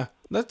 Yeah,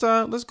 let's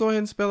go ahead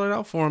and spell it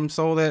out for them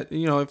so that,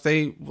 if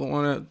they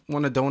want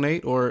to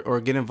donate or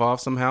get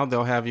involved somehow,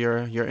 they'll have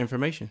your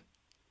information.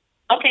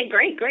 Okay,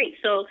 great.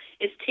 So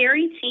it's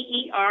Terry,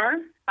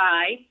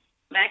 T-E-R-I,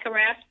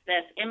 McArath,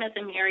 that's M as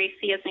in Mary,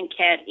 C as in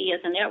cat, E as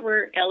in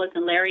Edward, L as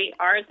in Larry,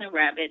 R as in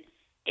Rabbit,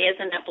 A as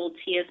in Apple,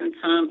 T as in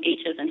Tom, H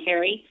as in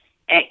Harry,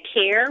 at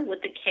care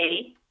with the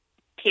K,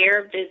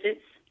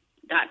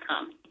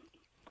 carevisits.com.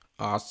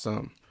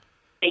 Awesome.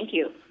 Thank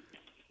you.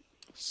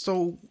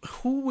 So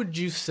who would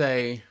you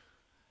say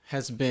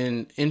has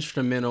been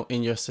instrumental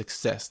in your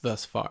success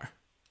thus far?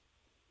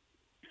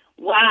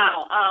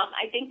 Wow.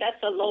 I think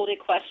that's a loaded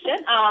question.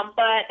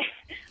 But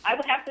I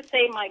would have to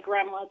say my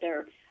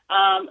grandmother.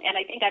 And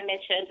I think I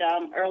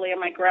mentioned earlier,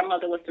 my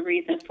grandmother was the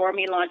reason for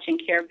me launching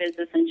Care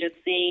Visits and just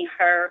seeing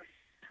her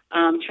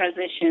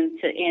transition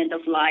to end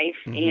of life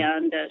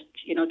and,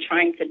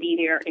 trying to be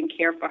there and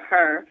care for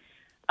her.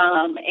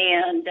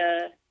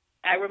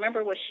 I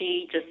remember what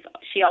she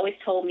always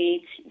told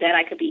me that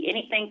I could be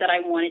anything that I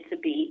wanted to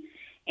be.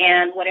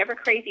 And whatever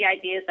crazy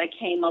ideas I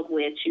came up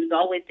with, she was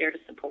always there to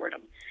support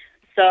them.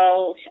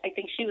 So I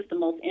think she was the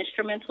most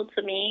instrumental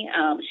to me.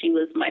 She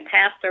was my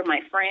pastor,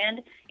 my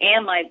friend,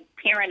 and my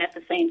parent at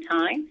the same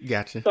time.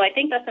 Gotcha. So I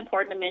think that's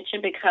important to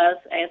mention because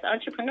as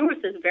entrepreneurs,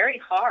 it's very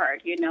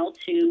hard,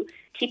 to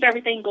keep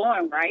everything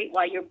going, right,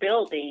 while you're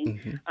building.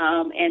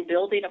 And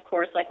building, of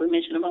course, like we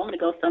mentioned a moment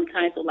ago,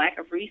 sometimes a lack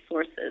of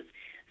resources.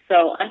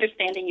 So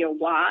understanding your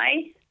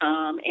why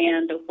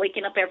and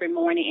waking up every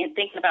morning and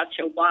thinking about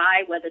your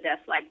why, whether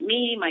that's like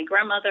me, my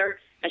grandmother,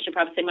 I should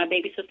probably say my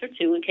baby sister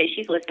too, in case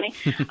she's listening,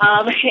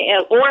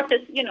 or if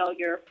it's,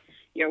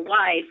 your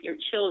wife, your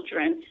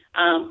children,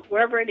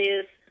 wherever it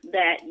is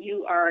that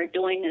you are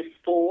doing this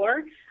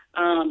for,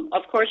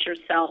 of course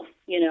yourself,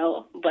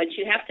 but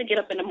you have to get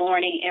up in the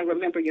morning and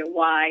remember your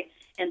why,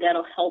 and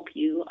that'll help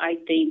you, I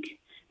think,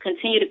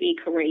 continue to be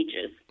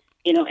courageous,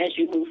 as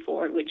you move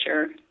forward with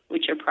your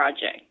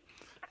project.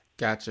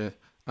 Gotcha.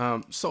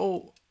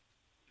 So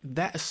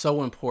that's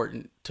so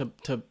important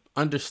to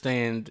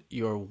understand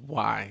your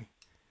why.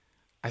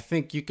 I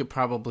think you could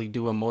probably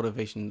do a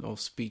motivational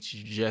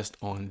speech just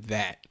on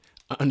that.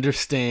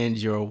 Understand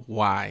your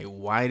why.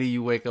 Why do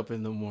you wake up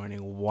in the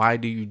morning? Why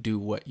do you do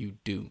what you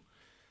do?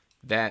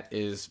 That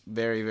is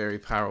very, very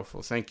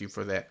powerful. Thank you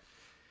for that.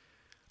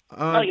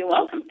 You're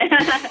welcome.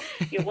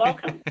 You're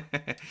welcome.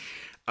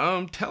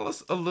 Tell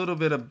us a little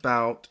bit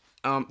about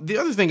the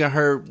other thing I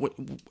heard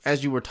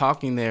as you were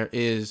talking there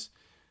is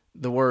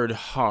the word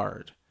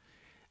hard.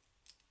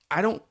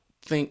 I don't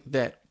think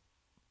that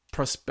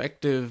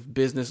prospective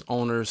business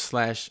owners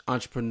 /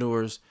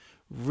 entrepreneurs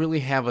really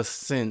have a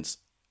sense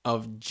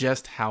of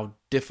just how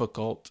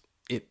difficult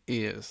it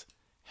is.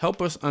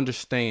 Help us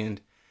understand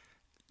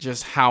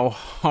just how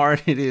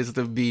hard it is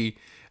to be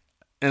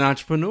an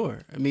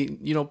entrepreneur. I mean,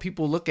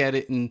 people look at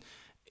it and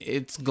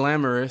it's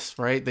glamorous,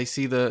 right? They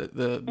see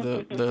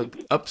the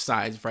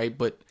upsides, right?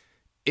 But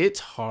it's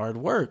hard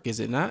work,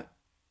 is it not?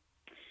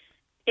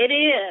 It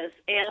is.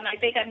 And I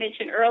think I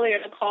mentioned earlier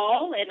in the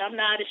call, and I'm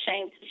not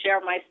ashamed to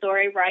share my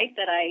story, right,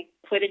 that I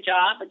quit a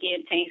job,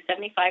 again, paying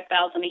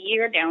 $75,000 a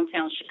year,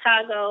 downtown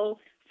Chicago,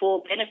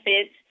 full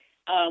benefits,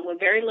 with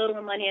very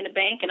little money in the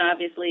bank, and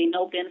obviously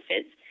no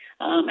benefits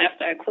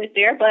after I quit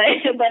there. But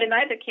in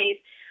either case,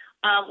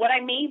 what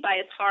I mean by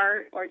it's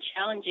hard or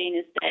challenging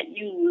is that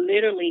you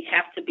literally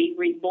have to be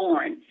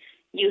reborn.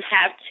 You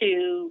have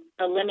to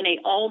eliminate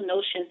all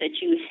notions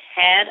that you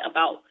had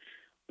about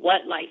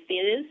what life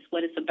is,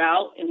 what it's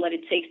about, and what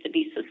it takes to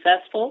be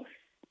successful.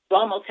 You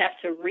almost have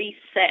to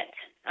reset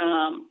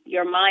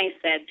your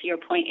mindset, to your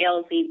point,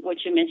 LZ,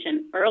 what you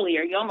mentioned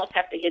earlier. You almost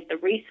have to hit the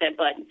reset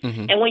button.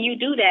 And when you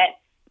do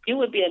that, you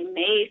would be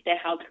amazed at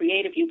how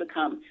creative you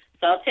become.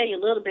 So I'll tell you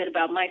a little bit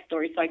about my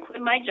story. So I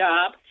quit my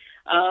job.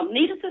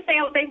 Needless to say,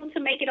 I was able to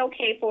make it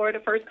okay for the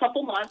first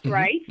couple months,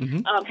 right?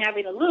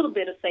 Having a little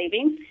bit of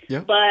savings.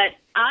 Yep. But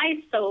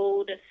I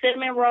sold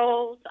cinnamon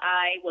rolls.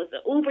 I was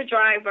an Uber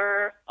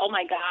driver. Oh,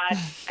 my God.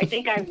 I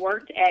think I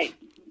worked at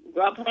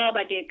Grubhub.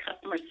 I did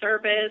customer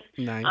service.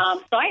 Nice.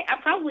 So I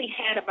probably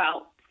had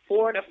about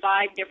 4 to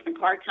 5 different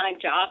part-time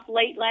jobs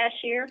late last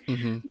year.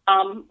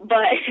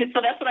 But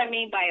so that's what I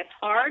mean by it's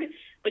hard.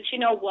 But you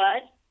know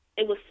what?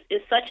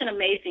 It's such an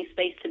amazing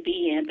space to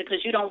be in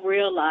because you don't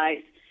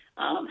realize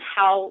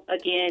how,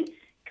 again,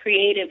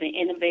 creative and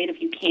innovative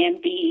you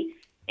can be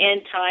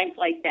in times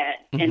like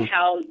that, and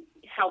how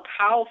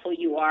powerful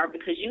you are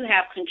because you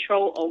have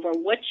control over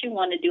what you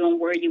want to do and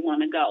where you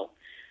want to go.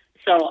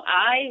 So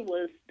I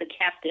was the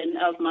captain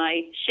of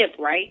my ship,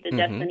 right? The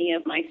destiny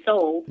of my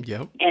soul.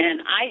 Yep.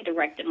 And I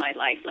directed my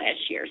life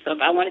last year. So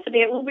if I wanted to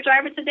be an Uber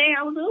driver today,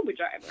 I was an Uber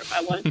driver. If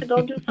I wanted to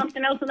go do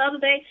something else another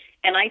day,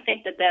 and I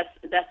think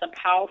that's a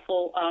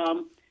powerful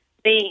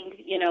thing,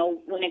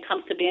 when it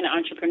comes to being an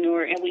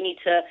entrepreneur, and we need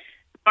to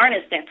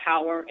harness that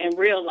power and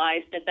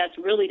realize that that's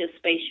really the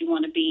space you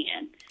want to be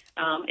in.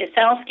 It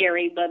sounds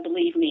scary, but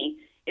believe me,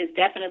 it's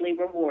definitely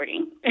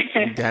rewarding.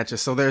 Gotcha.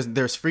 So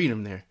there's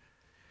freedom there.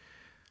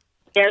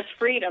 There's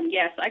freedom,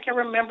 yes. I can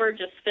remember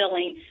just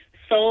feeling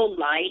so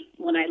light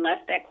when I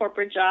left that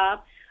corporate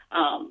job,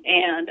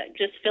 and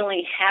just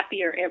feeling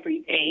happier every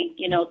day.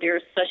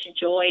 There's such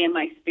joy in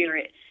my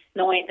spirit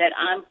knowing that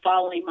I'm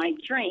following my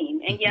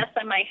dream. And yes,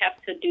 I might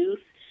have to do,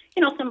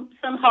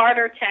 some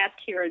harder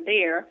tasks here or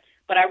there,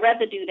 But I'd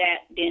rather do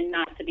that than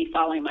not to be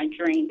following my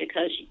dream,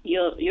 because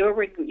you'll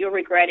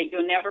regret it.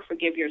 You'll never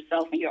forgive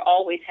yourself, and you'll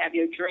always have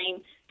your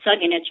dream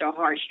tugging at your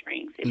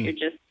heartstrings if you're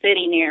just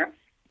sitting there,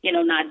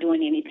 not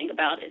doing anything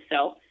about it.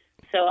 So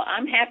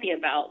I'm happy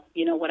about,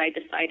 what I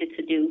decided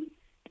to do.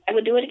 I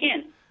would do it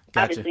again.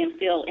 Gotcha. Obviously, I'm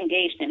still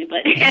engaged in it,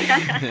 but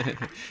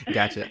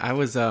Gotcha. I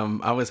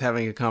was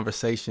having a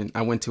conversation.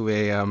 I went to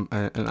an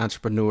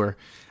entrepreneur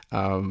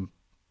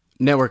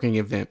networking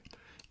event,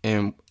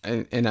 and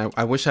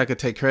I wish I could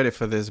take credit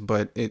for this,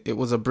 but it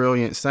was a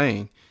brilliant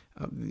saying.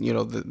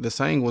 The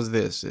saying was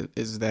this: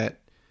 is that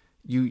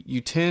you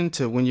tend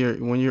to, when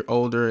you're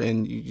older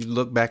and you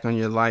look back on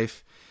your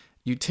life,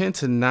 you tend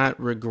to not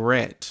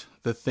regret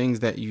the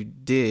things that you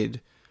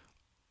did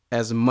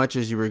as much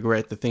as you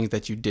regret the things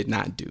that you did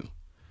not do.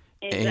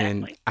 Exactly.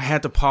 And I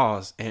had to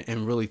pause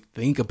and really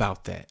think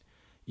about that.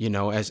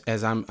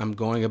 As I'm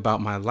going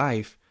about my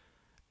life,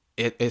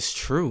 it's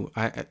true.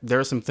 There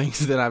are some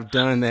things that I've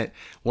done that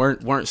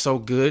weren't so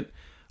good,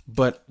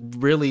 but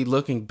really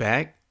looking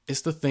back,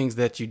 it's the things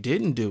that you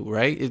didn't do,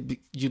 right?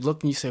 You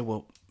look and you say,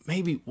 well,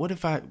 maybe what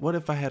if I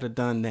had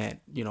done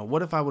that?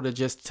 What if I would have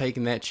just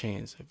taken that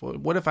chance?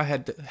 What if I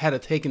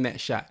had taken that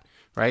shot?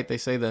 Right? They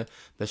say the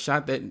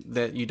shot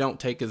that you don't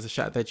take is the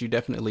shot that you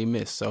definitely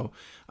miss. So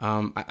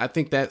I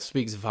think that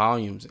speaks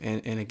volumes.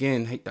 And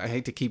again, I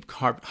hate to keep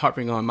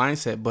harping on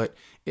mindset, but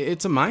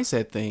it's a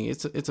mindset thing.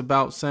 It's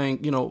about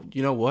saying, you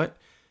know what?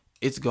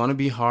 It's going to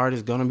be hard.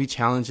 It's going to be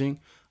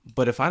challenging.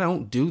 But if I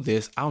don't do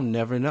this, I'll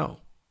never know.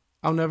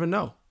 I'll never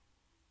know.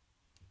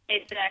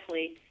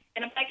 Exactly.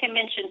 And if I can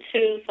mention,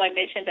 too, so I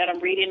mentioned that I'm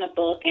reading a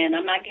book, and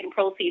I'm not getting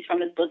proceeds from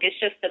this book. It's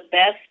just the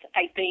best,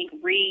 I think,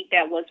 read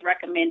that was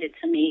recommended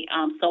to me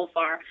so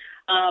far.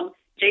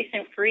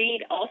 Jason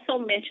Fried also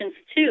mentions,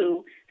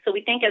 too, so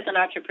we think as an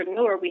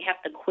entrepreneur, we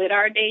have to quit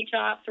our day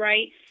jobs,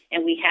 right?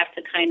 And we have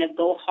to kind of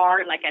go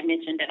hard, like I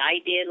mentioned that I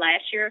did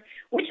last year,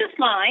 which is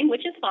fine.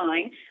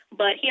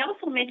 But he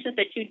also mentions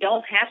that you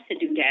don't have to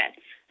do that.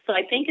 So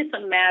I think it's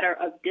a matter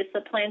of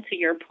discipline, to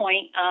your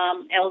point,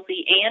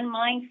 LZ, and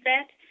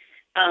mindset.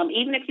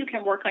 Even if you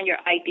can work on your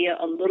idea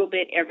a little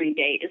bit every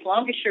day, as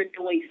long as you're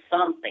doing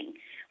something,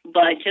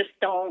 but just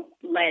don't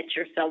let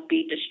yourself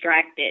be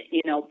distracted,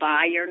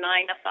 by your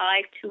 9 to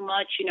 5 too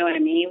much, you know what I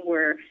mean,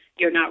 where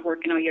you're not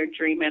working on your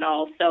dream at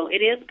all. So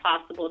it is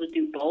possible to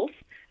do both.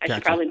 I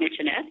should probably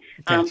mention that.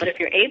 But if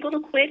you're able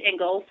to quit and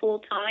go full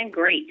time,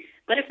 great.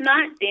 But if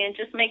not, then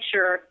just make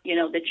sure,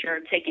 that you're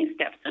taking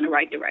steps in the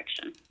right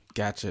direction.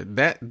 Gotcha.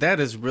 That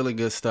is really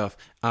good stuff.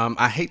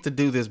 I hate to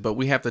do this, but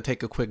we have to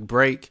take a quick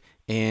break,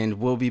 and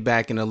we'll be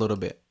back in a little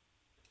bit.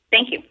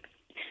 Thank you.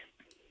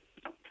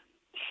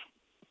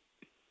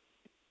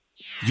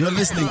 You're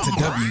listening to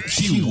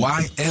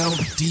WQYL-DB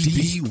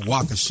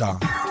Waukesha,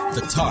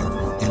 the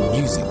talk and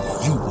music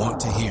you want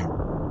to hear.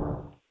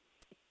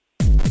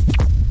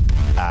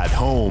 At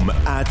home,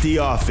 at the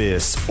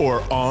office,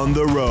 or on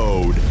the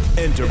road,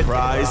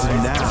 Enterprise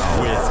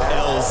Now with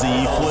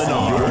LZ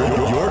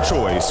Flinnar. Your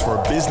choice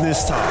for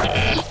business talk.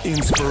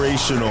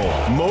 Inspirational,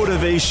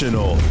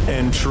 motivational,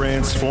 and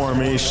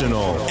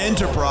transformational.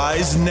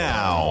 Enterprise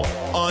Now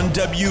on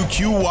WQYL-DB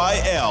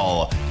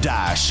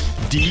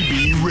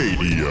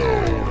Radio.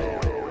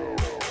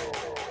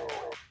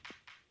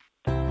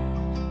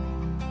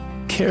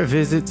 Care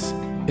Visits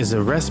is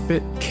a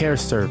respite care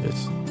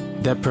service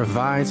that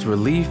provides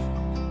relief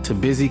to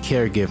busy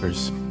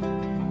caregivers.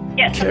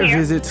 Yes, Care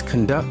Visits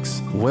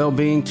conducts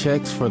well-being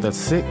checks for the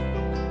sick,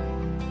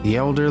 the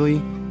elderly,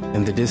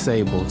 and the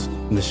disabled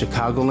in the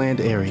Chicagoland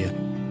area.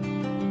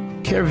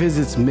 Care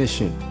Visits'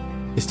 mission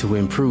is to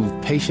improve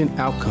patient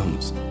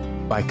outcomes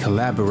by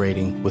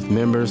collaborating with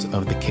members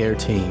of the care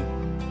team.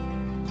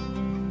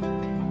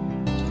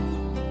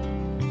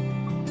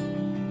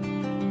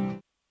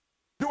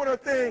 Doing her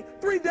thing,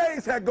 3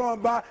 days had gone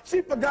by,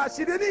 she forgot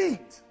she didn't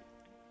eat.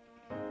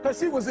 Because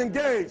she was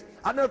engaged.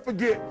 I'll never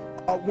forget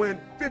when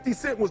 50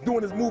 Cent was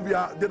doing his movie,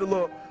 I did a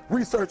little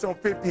research on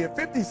 50, and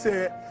 50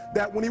 said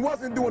that when he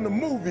wasn't doing the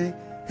movie,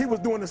 he was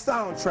doing the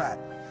soundtrack.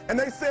 And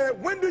they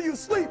said, when do you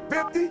sleep,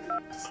 50?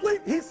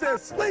 Sleep. He said,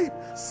 sleep.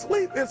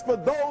 Sleep is for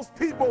those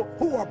people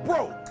who are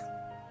broke.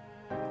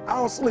 I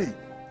don't sleep.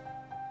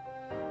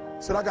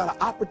 He said, I got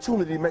an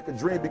opportunity to make a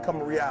dream become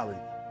a reality.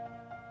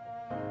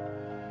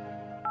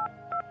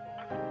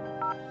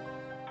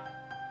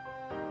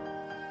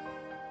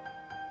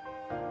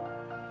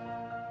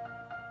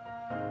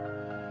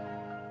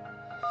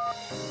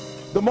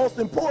 The most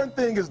important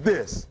thing is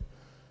this: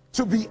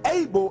 to be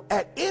able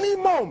at any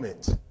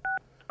moment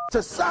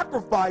to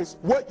sacrifice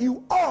what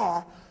you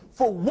are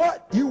for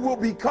what you will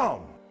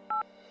become.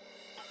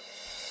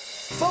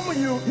 Some of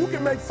you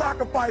can make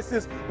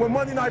sacrifices when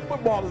Monday Night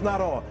Football is not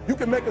on. You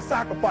can make a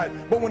sacrifice,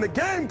 but when the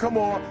game come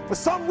on, for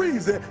some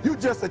reason, you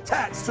just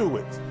attach to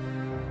it.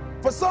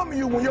 For some of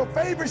you, when your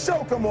favorite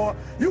show come on,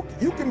 you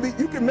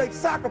can make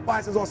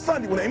sacrifices on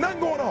Sunday when ain't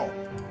nothing going on.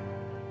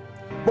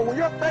 But when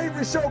your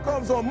favorite show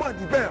comes on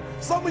Monday, bam,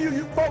 some of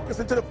you focus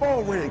until the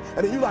phone ring,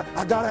 and then you like,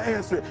 I gotta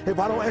answer it. If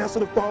I don't answer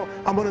the phone,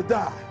 I'm gonna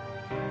die.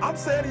 I'm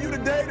saying to you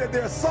today that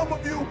there are some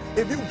of you,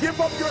 if you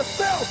give up your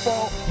cell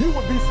phone, you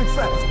will be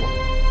successful.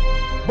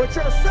 But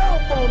your cell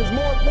phone is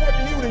more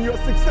important to you than your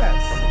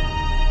success.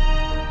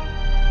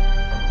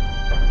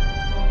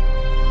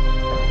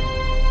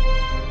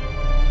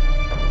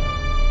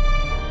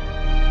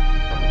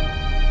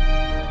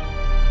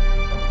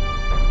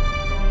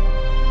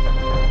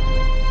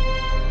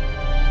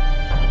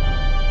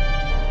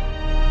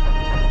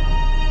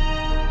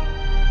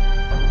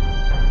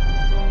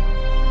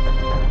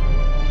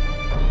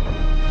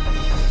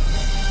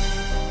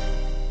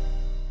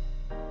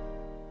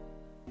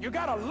 You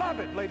gotta love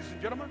it, ladies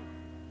and gentlemen.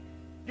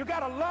 You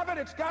gotta love it.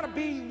 It's gotta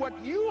be what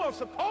you are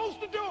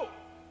supposed to do.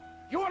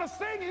 You want to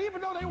sing, and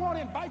even though they want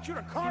to invite you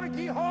to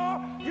Carnegie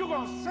Hall, you're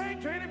going to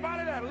sing to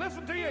anybody that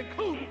listens to you,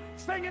 including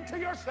singing to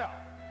yourself.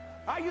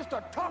 I used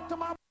to talk to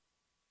my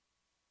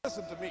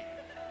listen to me.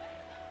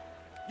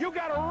 You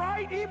got to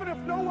write, even if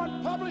no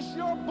one published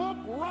your book,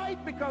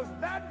 write, because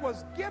that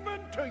was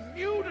given to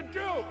you to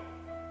do.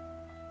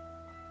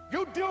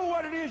 You do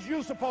what it is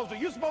you're supposed to.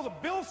 You're supposed to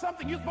build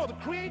something. You're supposed to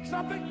create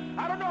something.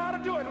 I don't know how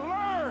to do it.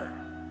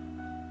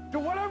 Learn. Do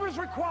whatever is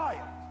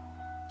required.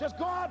 Just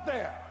go out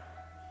there.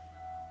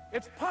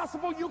 It's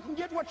possible you can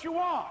get what you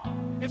want.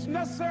 It's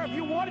necessary. If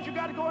you want it, you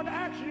got to go into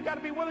action. You got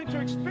to be willing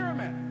to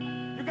experiment.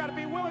 You got to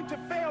be willing to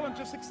fail and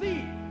to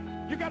succeed.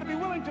 You got to be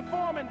willing to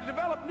form and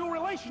develop new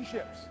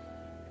relationships.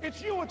 It's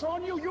you. It's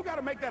on you. You got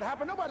to make that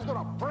happen. Nobody's going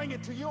to bring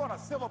it to you on a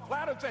silver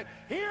platter and say,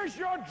 here's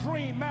your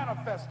dream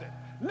manifested.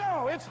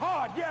 No, it's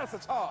hard. Yes,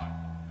 it's hard.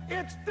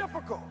 It's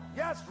difficult.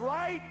 Yes,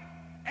 right.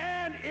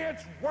 And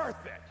it's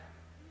worth it.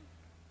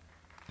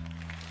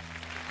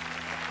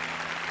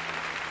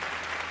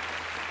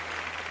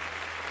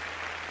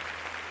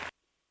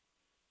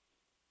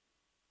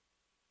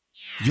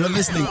 You're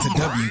listening to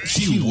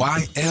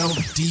WQYL-DB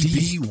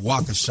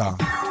Waukesha,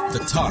 the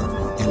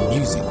talk and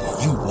music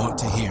you want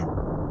to hear.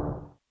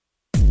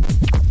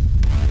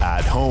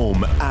 At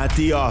home, at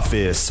the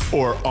office,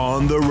 or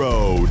on the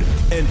road.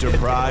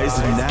 Enterprise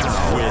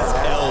Now with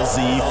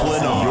LZ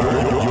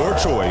Flannard. Your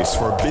choice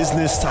for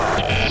business talk.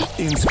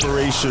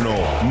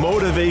 Inspirational,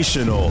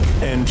 motivational,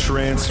 and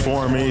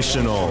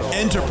transformational.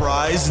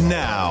 Enterprise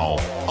Now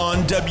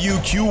on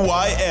WQYL-DB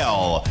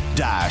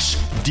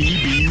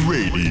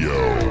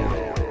Radio.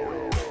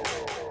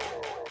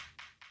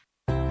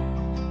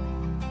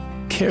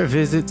 Care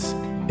Visits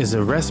is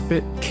a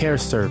respite care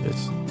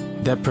service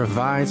that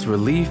provides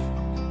relief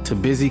to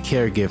busy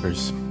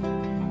caregivers.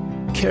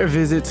 Care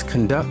Visits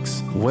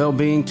conducts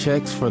well-being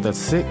checks for the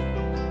sick,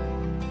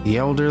 the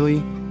elderly,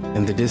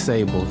 and the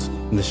disabled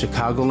in the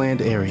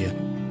Chicagoland area.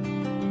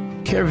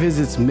 Care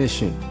Visits'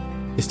 mission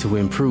is to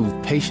improve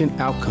patient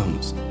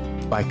outcomes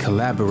by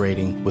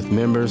collaborating with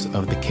members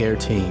of the care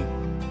team.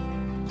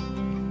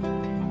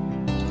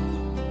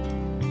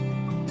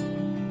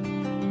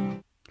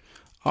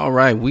 All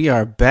right, we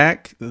are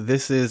back.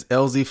 This is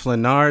LZ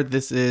Flannard.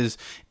 This is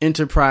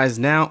Enterprise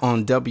Now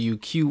on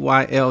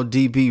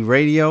WQYL-DB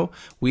Radio.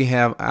 We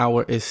have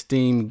our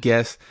esteemed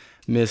guest,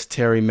 Miss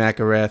Terry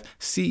McElrath,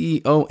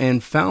 CEO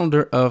and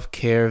founder of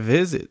Care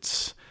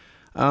Visits.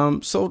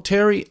 So,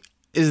 Terry,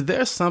 is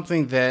there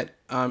something that,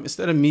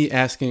 instead of me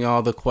asking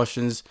all the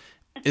questions,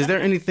 is there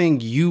anything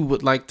you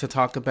would like to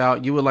talk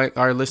about? You would like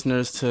our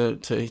listeners to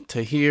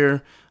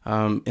hear,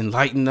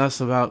 enlighten us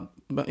about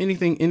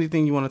anything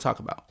you want to talk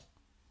about?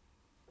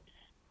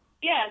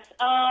 Yes,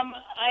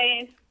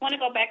 I want to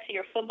go back to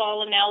your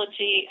football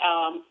analogy,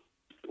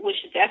 which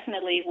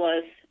definitely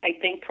was, I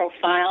think,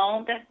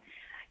 profound.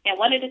 And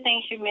one of the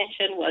things you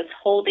mentioned was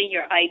holding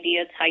your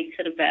idea tight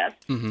to the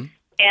vest. Mm-hmm.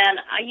 And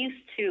I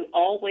used to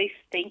always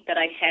think that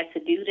I had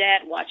to do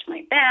that, watch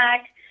my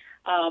back.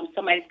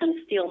 Somebody's going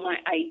to steal my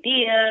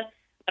idea.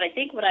 But I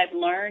think what I've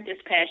learned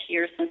this past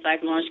year since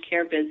I've launched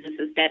Care Business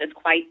is that it's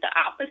quite the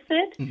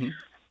opposite.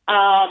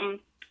 Mm-hmm.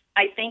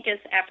 I think as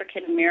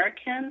African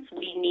Americans,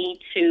 we need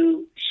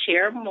to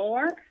share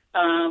more.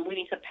 We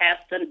need to pass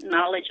the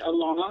knowledge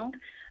along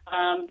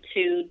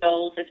to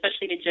those,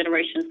 especially the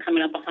generations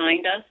coming up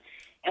behind us,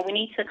 and we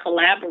need to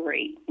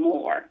collaborate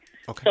more.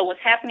 Okay. So what's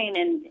happening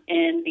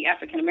in the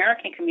African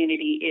American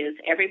community is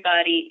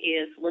everybody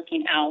is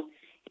looking out,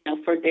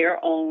 for their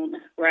own,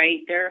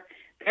 right, their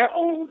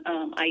own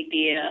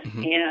idea,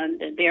 mm-hmm.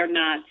 and they're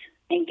not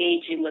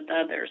engaging with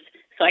others.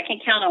 So I can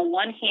count on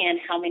one hand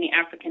how many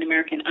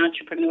African-American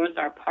entrepreneurs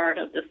are part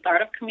of the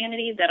startup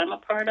community that I'm a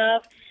part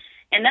of.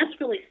 And that's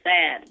really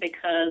sad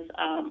because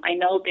I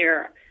know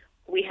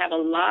we have a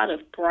lot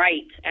of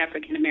bright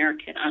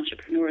African-American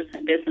entrepreneurs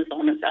and business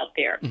owners out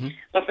there. Mm-hmm.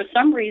 But for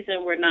some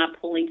reason, we're not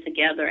pulling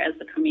together as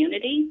a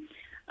community.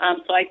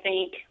 So I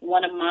think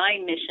one of my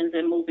missions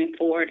in moving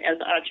forward as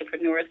an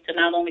entrepreneur is to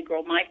not only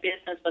grow my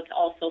business, but to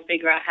also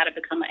figure out how to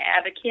become an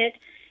advocate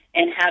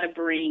and how to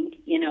bring,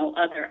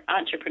 other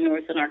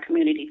entrepreneurs in our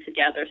community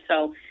together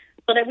so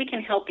that we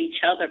can help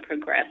each other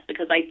progress.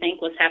 Because I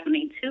think what's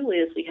happening, too,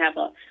 is we have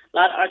a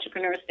lot of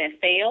entrepreneurs that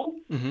fail,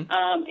 mm-hmm.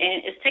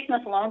 And it's taking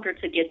us longer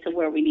to get to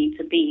where we need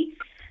to be.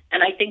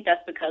 And I think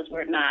that's because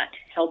we're not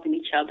helping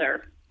each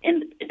other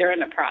during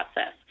the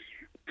process.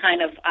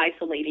 kind of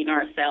isolating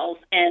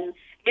ourselves. And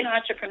being an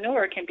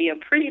entrepreneur can be a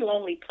pretty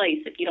lonely place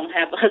if you don't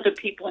have other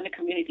people in the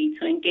community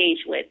to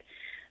engage with.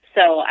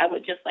 So I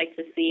would just like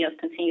to see us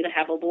continue to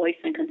have a voice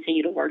and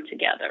continue to work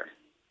together.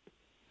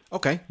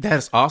 Okay,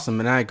 that's awesome,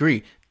 and I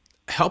agree.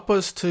 Help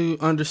us to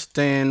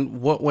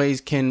understand what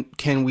ways can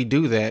we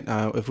do that.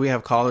 If we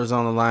have callers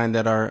on the line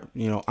that are,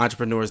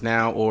 entrepreneurs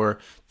now or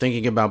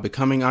thinking about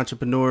becoming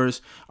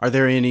entrepreneurs, are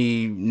there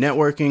any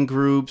networking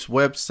groups,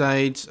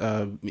 websites,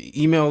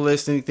 email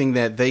lists, anything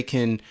that they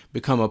can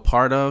become a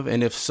part of?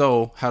 And if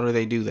so, how do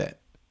they do that?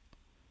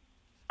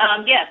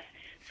 Yes.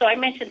 So I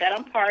mentioned that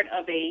I'm part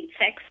of a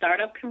tech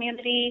startup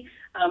community.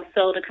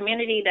 So the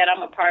community that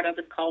I'm a part of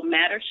is called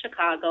Matter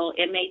Chicago,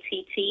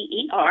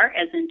 Matter,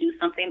 as in do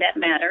something that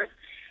matters.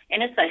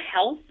 And it's a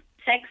health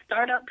tech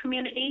startup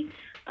community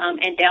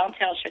in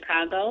downtown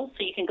Chicago.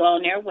 So you can go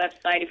on their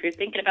website. If you're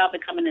thinking about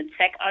becoming a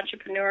tech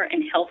entrepreneur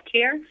in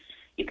healthcare,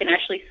 you can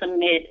actually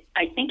submit,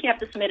 I think you have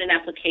to submit an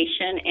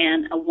application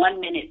and a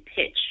 1-minute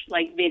pitch,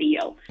 like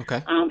video.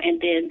 Okay.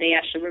 And then they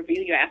actually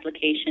review your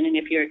application. And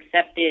if you're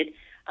accepted,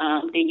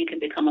 then you can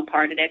become a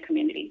part of that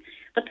community.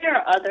 But there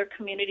are other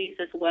communities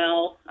as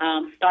well.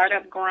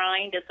 Startup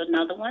Grind is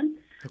another one.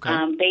 Okay.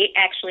 They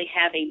actually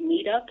have a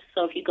meetup.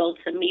 So if you go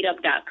to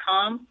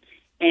meetup.com,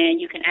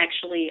 and you can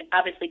actually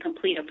obviously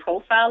complete a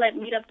profile at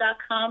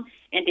meetup.com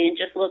and then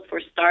just look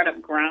for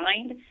Startup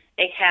Grind.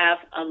 They have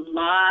a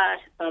lot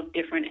of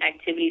different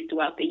activities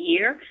throughout the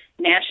year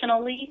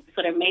nationally.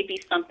 So there may be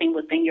something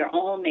within your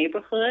own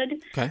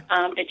neighborhood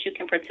that you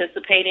can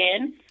participate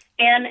in.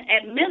 And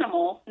at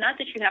minimal, not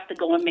that you have to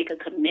go and make a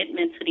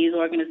commitment to these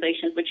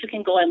organizations, but you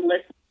can go and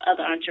listen to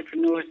other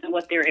entrepreneurs and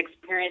what they're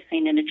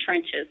experiencing in the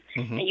trenches.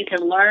 Mm-hmm. And you can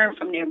learn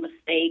from their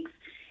mistakes,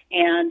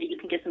 and you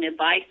can get some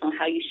advice on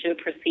how you should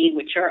proceed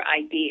with your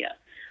idea.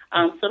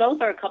 So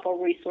those are a couple of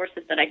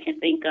resources that I can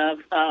think of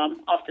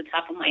off the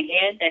top of my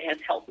head that has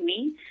helped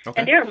me. Okay.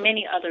 And there are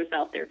many others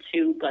out there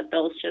too, but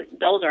those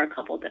are a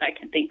couple that I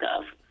can think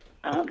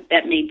of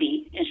that may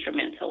be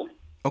instrumental.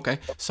 Okay,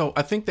 so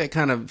I think that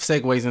kind of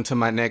segues into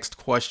my next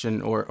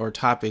question or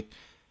topic.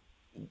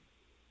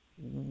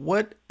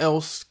 What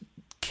else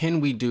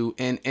can we do,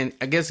 and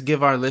I guess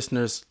give our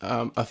listeners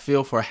a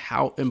feel for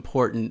how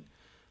important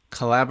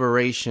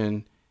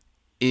collaboration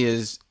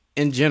is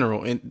in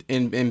general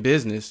in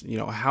business?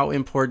 How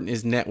important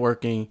is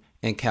networking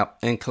and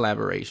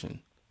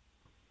collaboration?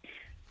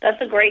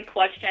 That's a great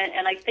question,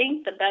 and I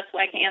think the best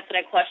way I can answer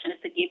that question is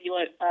to give you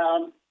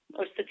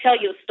or to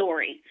tell you a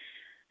story.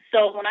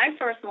 So when I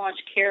first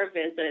launched Care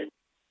Visits,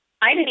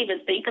 I didn't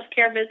even think of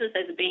Care Visits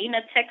as being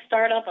a tech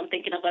startup. I'm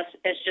thinking of us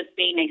as just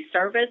being a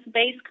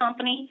service-based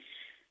company.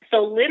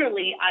 So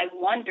literally, I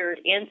wandered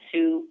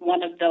into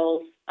one of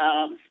those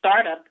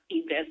startup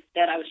events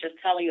that I was just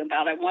telling you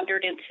about. I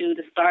wandered into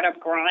the Startup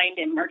Grind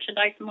and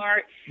Merchandise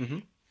Mart. Mm-hmm.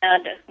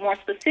 And more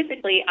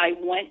specifically, I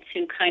went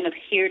to kind of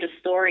hear the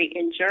story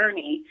and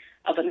journey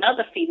of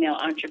another female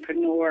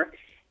entrepreneur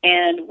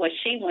and what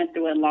she went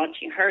through in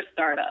launching her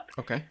startup.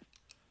 Okay.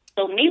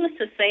 So needless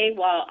to say,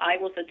 while I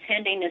was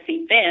attending this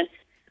event,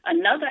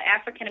 another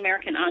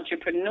African-American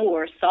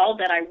entrepreneur saw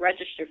that I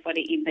registered for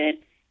the event,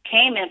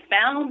 came and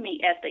found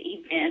me at the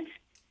event,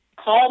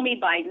 called me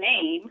by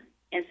name,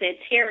 and said,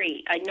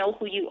 "Terry, I know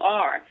who you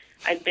are.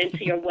 I've been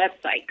to your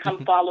website.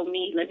 Come follow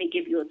me. Let me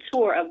give you a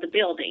tour of the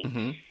building."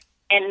 Mm-hmm.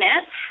 And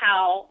that's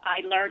how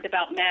I learned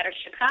about Matter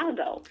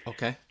Chicago.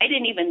 Okay. I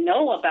didn't even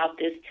know about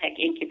this tech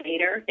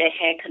incubator that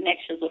had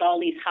connections with all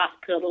these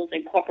hospitals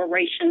and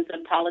corporations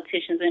and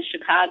politicians in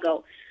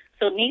Chicago.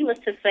 So needless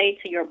to say,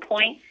 to your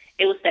point,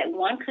 it was that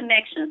one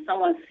connection,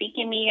 someone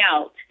seeking me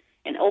out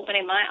and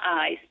opening my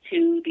eyes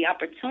to the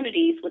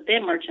opportunities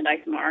within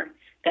Merchandise Mart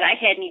that I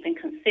hadn't even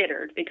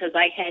considered because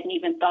I hadn't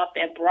even thought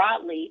that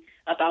broadly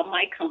about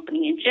my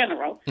company in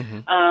general.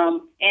 Mm-hmm.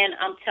 And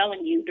I'm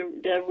telling you,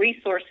 the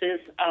resources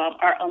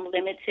are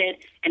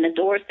unlimited, and the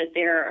doors that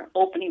they're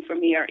opening for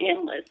me are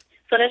endless.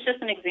 So that's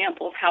just an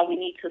example of how we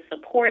need to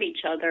support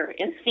each other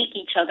and seek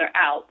each other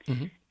out,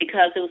 mm-hmm.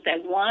 because it was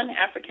that one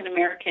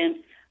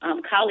African-American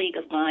colleague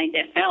of mine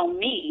that found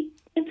me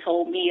and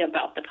told me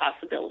about the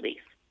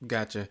possibilities.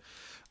 Gotcha.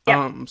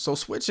 Yeah. So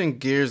switching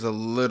gears a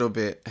little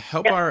bit,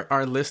 help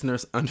our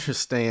listeners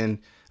understand,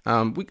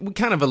 we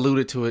kind of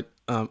alluded to it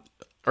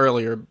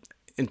earlier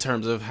in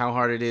terms of how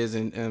hard it is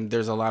and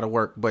there's a lot of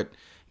work, but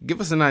give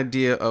us an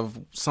idea of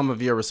some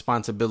of your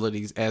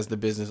responsibilities as the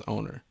business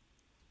owner.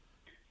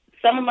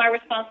 Some of my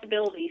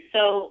responsibilities.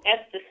 So as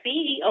the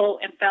CEO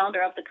and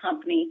founder of the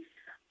company,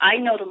 I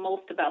know the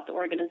most about the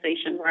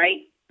organization,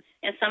 right?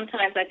 And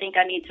sometimes I think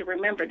I need to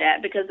remember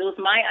that because it was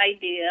my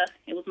idea,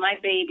 it was my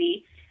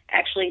baby,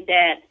 actually,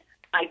 that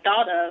I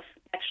thought of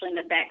actually in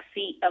the back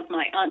seat of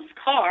my aunt's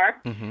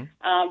car, mm-hmm.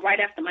 Right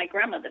after my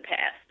grandmother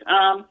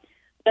passed.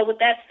 But with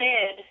that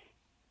said,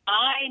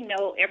 I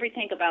know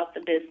everything about the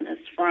business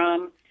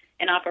from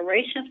an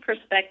operations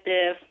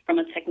perspective, from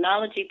a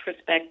technology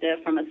perspective,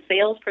 from a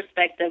sales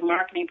perspective,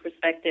 marketing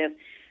perspective.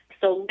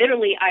 So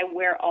literally I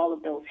wear all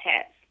of those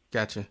hats.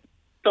 Gotcha.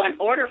 So in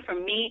order for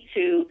me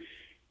to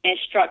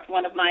instruct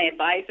one of my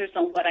advisors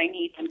on what I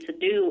need them to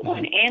do on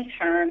an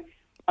intern,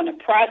 on a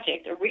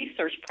project, a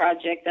research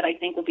project that I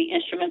think will be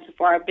instrumental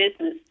for our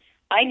business.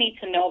 I need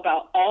to know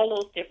about all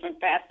those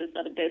different facets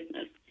of the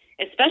business,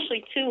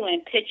 especially, too,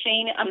 in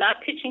pitching. I'm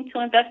not pitching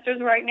to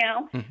investors right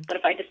now, but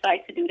if I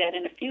decide to do that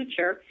in the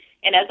future,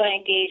 and as I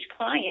engage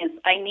clients,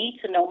 I need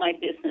to know my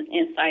business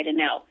inside and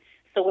out.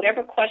 So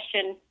whatever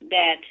question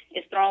that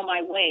is thrown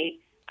my way,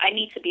 I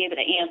need to be able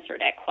to answer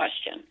that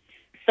question.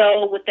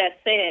 So with that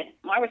said,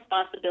 my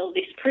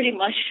responsibilities pretty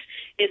much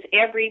is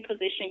every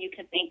position you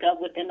can think of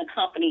within the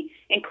company,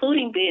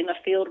 including being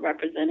a field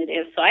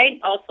representative. So I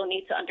also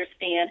need to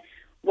understand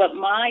what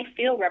my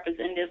field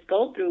representatives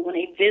go through when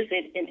they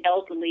visit an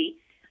elderly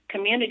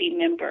community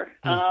member.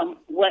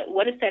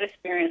 What is that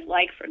experience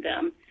like for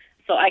them?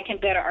 So I can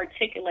better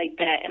articulate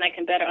that, and I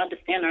can better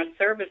understand our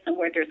service and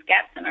where there's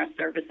gaps in our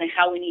service and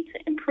how we need to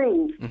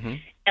improve.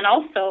 And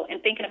also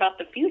in thinking about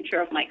the future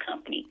of my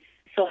company.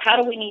 So how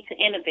do we need to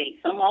innovate?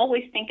 So I'm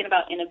always thinking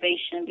about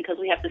innovation because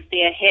we have to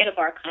stay ahead of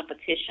our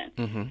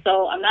competition.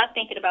 So I'm not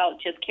thinking about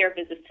just care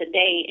visits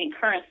today in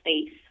current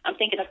state. I'm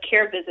thinking of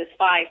care visits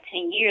 5-10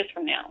 years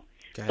from now.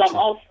 Gotcha. So I'm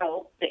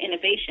also the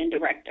innovation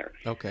director.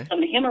 Okay. So I'm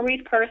the human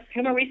resource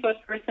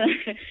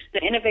person, the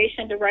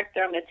innovation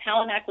director. I'm the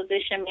talent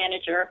acquisition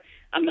manager.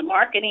 I'm the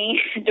marketing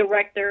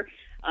director.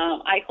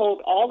 I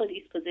hold all of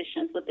these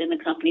positions within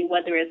the company,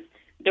 whether it's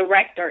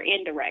direct or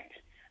indirect.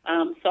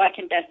 So I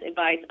can best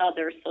advise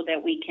others so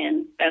that we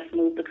can best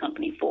move the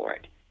company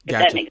forward.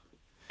 Gotcha.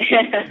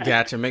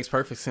 Gotcha. Makes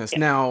perfect sense. Yeah.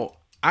 Now,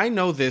 I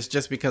know this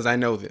just because I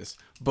know this,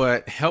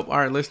 but help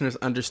our listeners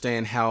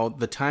understand how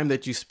the time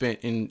that you spent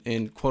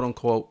in quote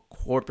unquote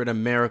corporate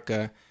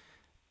America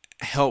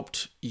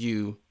helped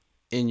you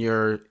in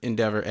your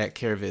endeavor at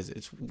Care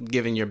Visits,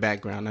 given your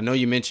background. I know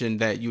you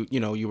mentioned that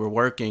you were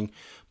working,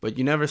 but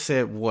you never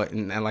said what.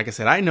 And like I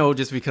said, I know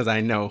just because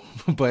I know,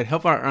 but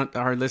help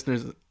our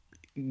listeners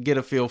get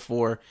a feel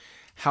for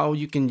how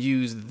you can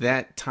use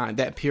that time,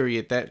 that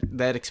period,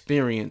 that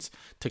experience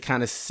to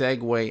kind of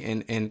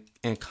segue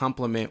and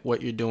complement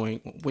what you're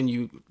doing when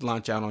you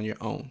launch out on your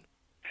own.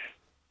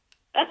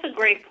 That's a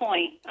great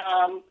point,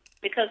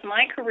 because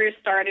my career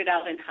started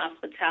out in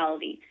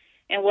hospitality,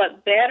 and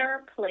what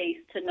better place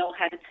to know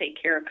how to take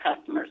care of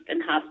customers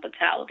than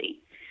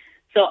hospitality?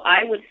 So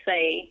I would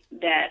say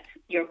that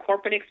your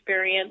corporate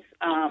experience,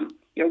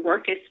 your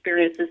work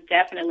experience is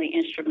definitely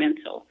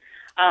instrumental.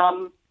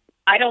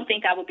 I don't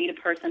think I would be the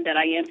person that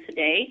I am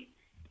today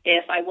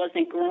if I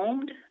wasn't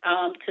groomed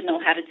to know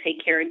how to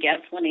take care of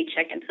guests when they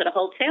check into the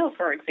hotel,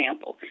 for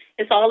example.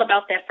 It's all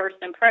about that first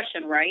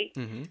impression, right?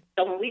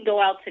 So when we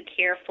go out to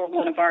care for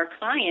one of our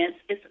clients,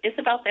 it's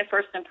about that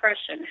first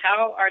impression.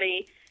 How are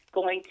they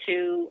going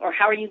to, or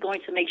how are you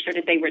going to make sure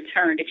that they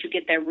return, that you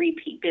get that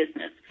repeat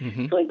business?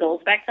 So it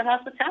goes back to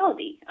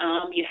hospitality.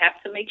 You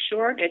have to make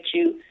sure that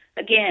you,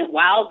 again,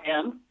 wow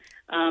them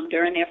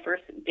during their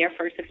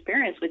first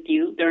experience with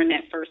you, during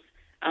that first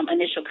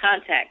initial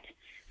contact.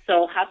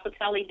 So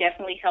hospitality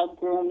definitely helped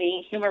groom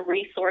me. Human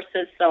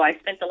resources. So I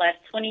spent the last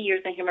 20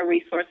 years in human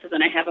resources,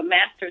 and I have a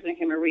master's in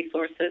human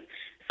resources.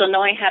 So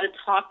knowing how to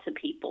talk to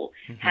people,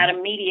 how to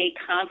mediate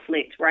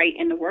conflict, right,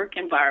 in the work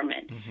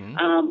environment.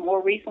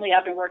 More recently,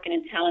 I've been working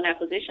in talent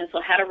acquisition, so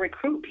how to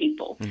recruit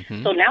people.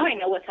 So now I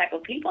know what type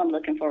of people I'm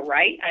looking for,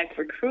 right? I've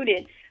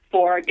recruited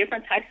for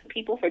different types of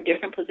people for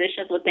different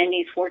positions within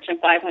these Fortune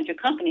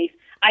 500 companies.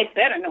 I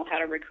better know how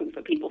to recruit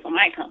for people for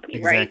my company,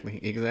 right?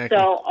 Exactly.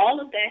 So all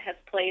of that has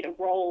played a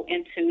role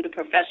into the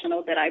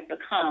professional that I've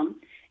become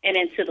and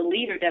into the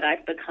leader that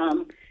I've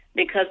become,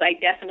 because I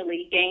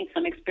definitely gained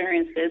some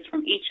experiences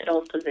from each of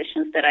those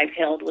positions that I've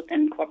held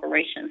within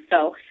corporations.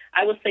 So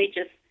I would say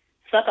just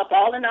suck up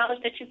all the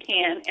knowledge that you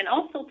can, and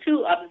also,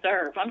 too,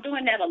 observe. I'm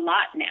doing that a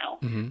lot now.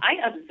 I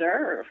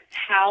observe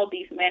how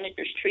these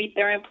managers treat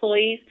their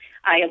employees.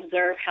 I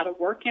observe how the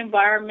work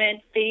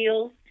environment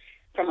feels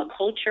from a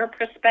culture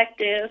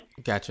perspective.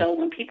 Gotcha. So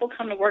when people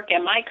come to work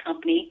at my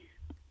company,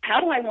 how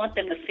do I want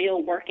them to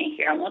feel working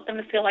here? I want them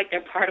to feel like they're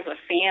part of a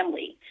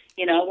family.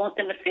 I want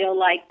them to feel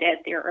like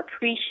that they're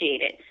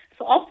appreciated.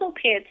 So also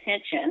pay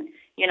attention,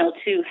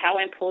 to how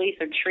employees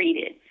are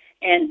treated,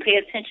 and pay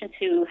attention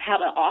to how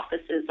the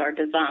offices are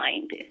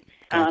designed.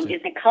 Gotcha.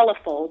 Is it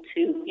colorful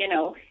to,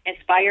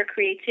 inspire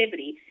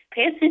creativity?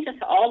 Pay attention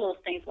to all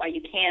those things while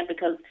you can,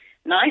 because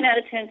 9 out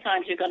of 10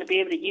 times you're going to be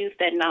able to use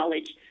that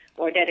knowledge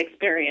or that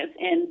experience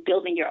in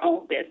building your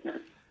own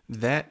business.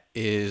 That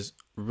is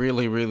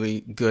really,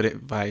 really good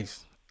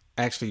advice.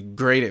 Actually,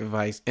 great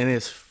advice. And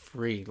it's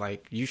free.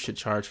 Like, you should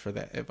charge for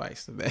that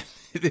advice. Well,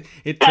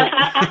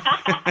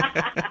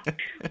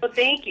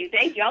 thank you.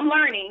 I'm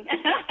learning.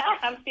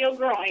 I'm still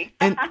growing.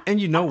 and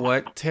you know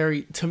what,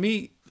 Terry, to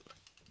me,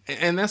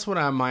 and that's what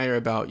I admire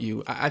about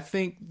you. I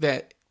think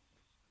that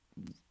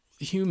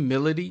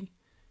humility,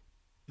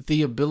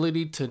 the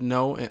ability to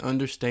know and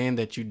understand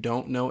that you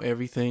don't know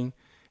everything,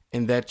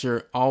 and that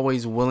you're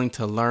always willing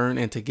to learn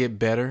and to get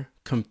better,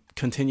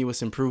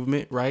 continuous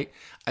improvement, right?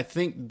 I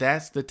think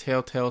that's the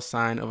telltale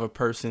sign of a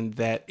person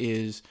that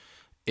is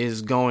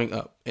is going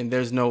up, and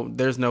there's no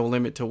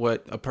limit to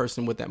what a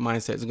person with that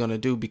mindset is going to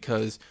do,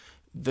 because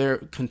they're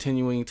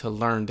continuing to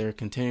learn, they're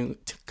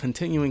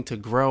continuing to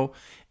grow,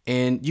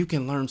 and you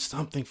can learn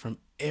something from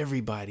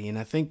everybody. And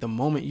I think the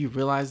moment you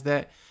realize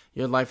that,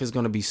 your life is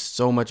going to be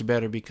so much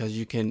better, because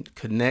you can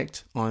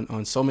connect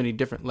on so many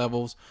different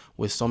levels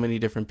with so many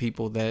different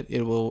people that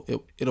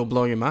it'll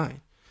blow your mind.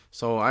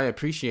 So I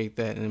appreciate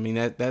that. And I mean,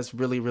 that's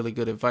really, really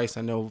good advice.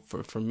 I know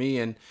for me,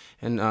 and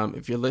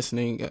if you're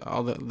listening,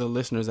 all the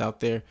listeners out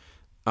there,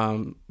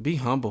 be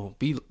humble,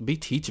 be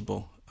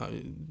teachable.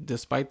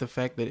 Despite the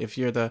fact that if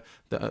you're the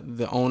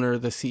owner,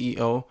 the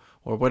CEO,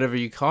 or whatever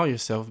you call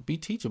yourself, be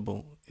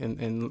teachable,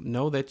 and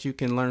know that you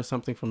can learn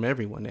something from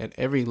everyone at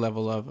every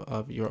level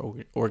of your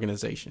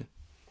organization.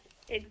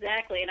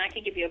 Exactly, and I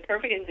can give you a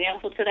perfect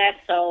example to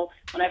that. So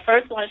when I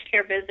first launched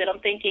Care Visit,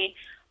 I'm thinking,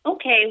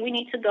 okay, we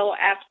need to go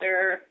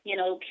after,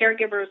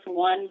 caregivers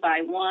one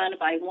by one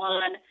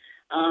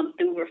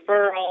through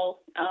referral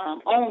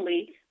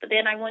only. But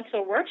then I went to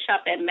a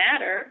workshop at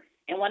Matter,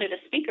 and one of the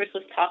speakers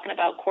was talking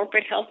about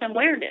corporate health and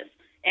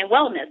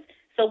wellness.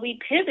 So we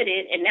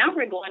pivoted, and now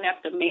we're going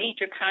after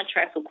major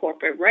contracts with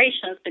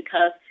corporations,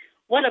 because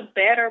what a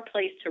better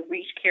place to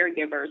reach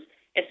caregivers,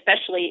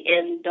 especially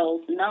in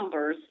those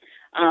numbers,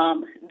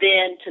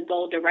 than to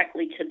go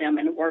directly to them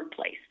in the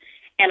workplace.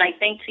 And I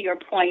think, to your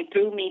point,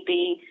 through me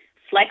being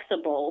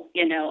flexible,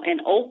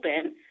 and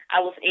open, I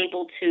was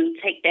able to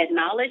take that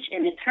knowledge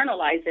and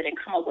internalize it and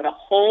come up with a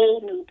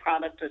whole new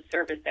product or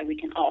service that we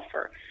can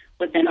offer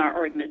within our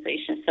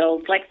organization.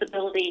 So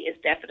flexibility is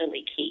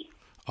definitely key.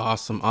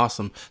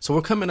 Awesome. So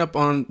we're coming up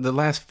on the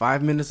last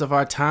 5 minutes of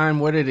our time.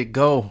 Where did it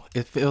go?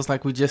 It feels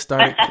like we just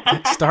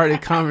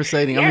started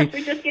conversating. Yes,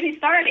 we're just getting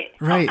started.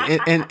 Right.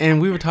 And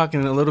we were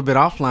talking a little bit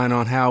offline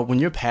on how when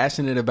you're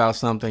passionate about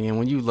something and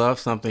when you love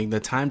something,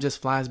 the time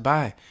just flies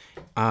by.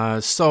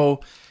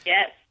 So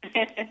yes.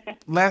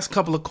 Last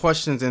couple of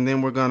questions, and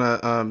then we're going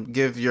to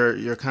give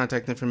your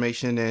contact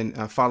information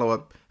and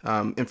follow-up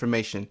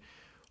information.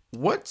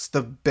 What's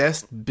the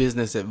best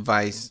business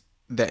advice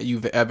that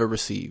you've ever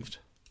received?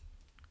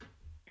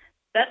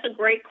 That's a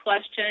great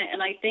question,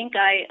 and I think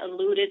I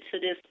alluded to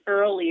this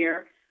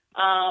earlier.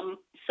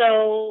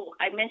 So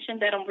I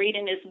mentioned that I'm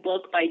reading this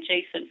book by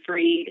Jason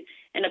Fried,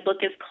 and the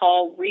book is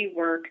called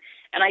Rework.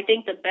 And I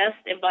think the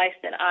best advice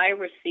that I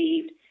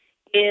received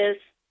is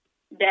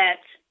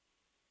that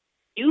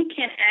you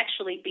can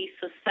actually be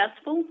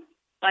successful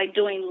by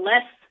doing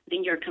less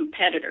than your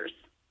competitors.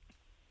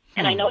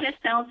 And I know that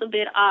sounds a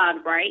bit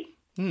odd, right?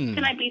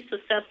 Can I be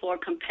successful or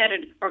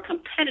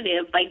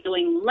competitive by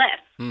doing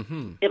less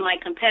than my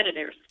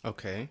competitors?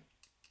 Okay.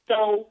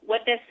 So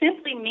what that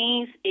simply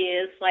means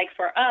is, like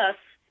for us,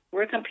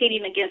 we're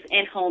competing against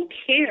in-home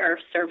care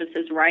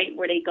services, right,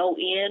 where they go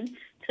in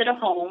to the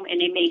home and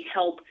they may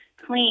help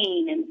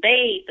clean and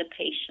bathe the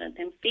patient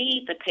and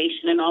feed the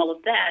patient and all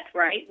of that,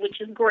 right, which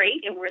is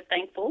great, and we're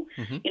thankful,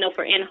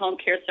 for in-home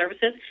care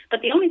services.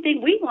 But the only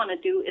thing we want to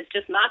do is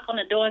just knock on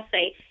the door and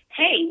say,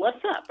 hey,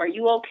 what's up? Are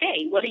you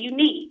okay? What do you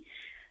need?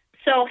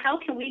 So how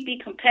can we be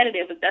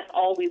competitive if that's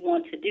all we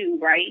want to do,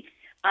 right?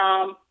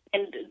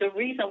 And the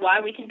reason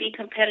why we can be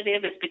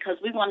competitive is because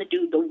we want to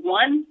do the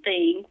one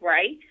thing,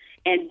 right,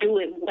 and do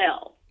it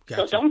well.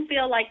 Gotcha. So don't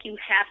feel like you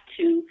have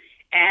to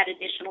add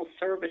additional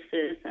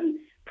services and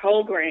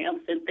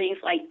programs and things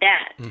like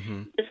that.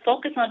 Just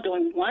focus on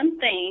doing one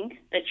thing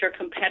that your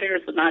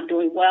competitors are not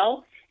doing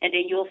well, and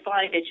then you'll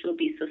find that you'll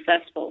be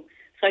successful.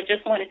 So I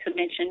just wanted to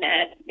mention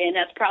that, and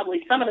that's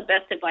probably some of the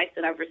best advice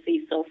that I've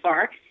received so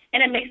far.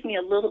 And it makes me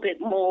a little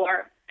bit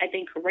more, I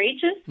think,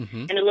 courageous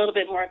and a little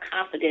bit more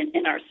confident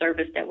in our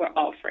service that we're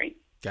offering.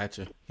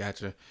 Gotcha.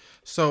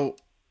 So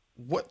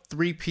what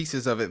 3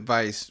 pieces of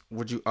advice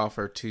would you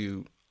offer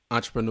to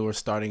entrepreneurs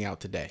starting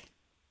out today?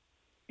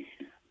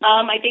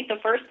 I think the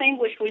first thing,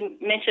 which we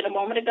mentioned a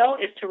moment ago,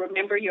 is to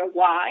remember your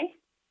why.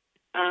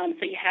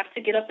 So you have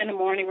to get up in the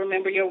morning,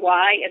 remember your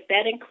why. If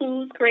that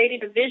includes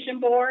creating a vision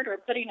board or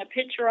putting a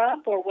picture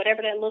up or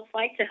whatever that looks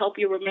like to help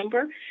you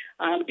remember,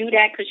 do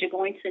that, because you're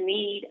going to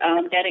need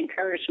that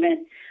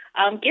encouragement.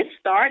 Get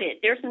started.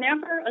 There's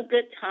never a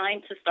good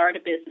time to start a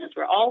business.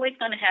 We're always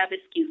going to have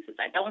excuses.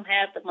 I don't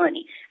have the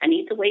money. I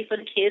need to wait for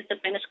the kids to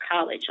finish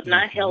college. I'm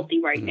not healthy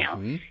right now.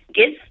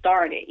 Get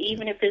started,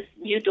 even if it's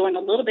you're doing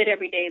a little bit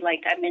every day,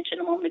 like I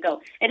mentioned a moment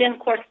ago. And then, of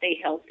course, stay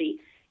healthy.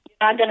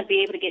 You're not going to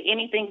be able to get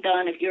anything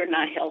done if you're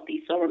not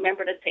healthy. So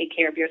remember to take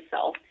care of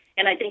yourself.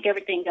 And I think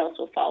everything else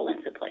will fall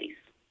into place.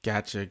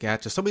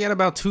 Gotcha. So we got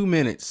about 2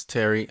 minutes,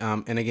 Terry.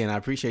 And again, I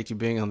appreciate you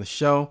being on the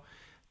show.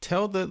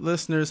 Tell the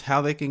listeners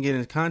how they can get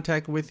in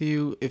contact with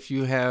you if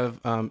you have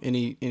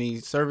any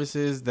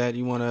services that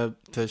you want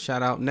to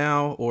shout out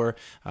now, or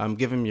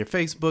give them your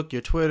Facebook,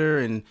 your Twitter,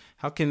 and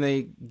how can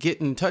they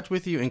get in touch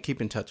with you and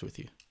keep in touch with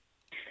you?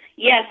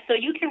 Yes, so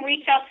you can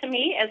reach out to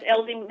me, as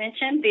LZ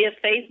mentioned, via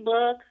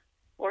Facebook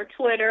or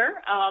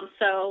Twitter.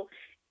 So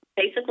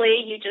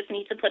basically, you just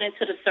need to put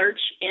into the search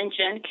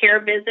engine Care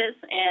Visits,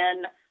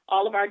 and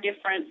all of our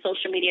different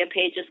social media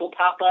pages will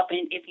pop up.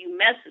 And if you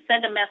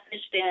send a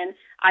message, then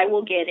I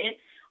will get it.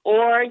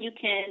 or you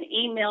can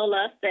email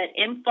us at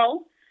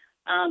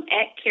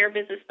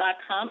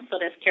info@carevisits.com. So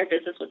that's Care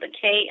Visits with a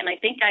K. And I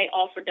think I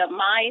offered up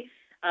my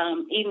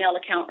email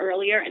account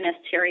earlier, and that's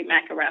Terry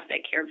McArath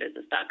at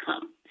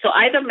carevisits.com. So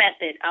either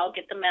method, I'll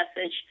get the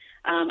message.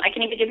 I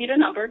can even give you the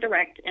number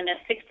direct, and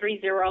that's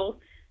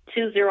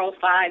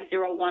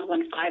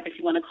 630-205-0115 if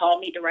you want to call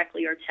me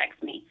directly or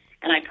text me,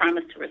 and I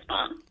promise to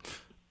respond.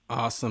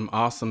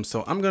 Awesome.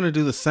 So I'm going to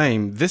do the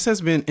same. This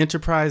has been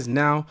Enterprise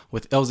Now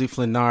with LZ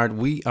Flenard.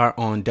 We are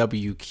on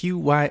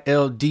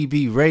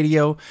WQYL-DB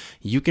Radio.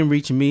 You can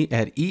reach me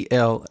at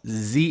ELZIEF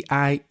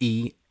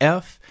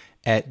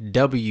at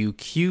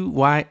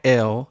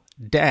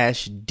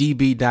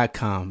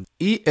WQYL-DB.com.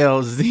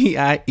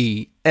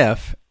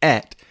 ELZIEF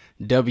at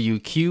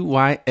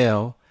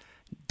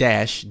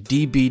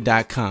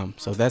WQYL-DB.com.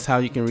 So that's how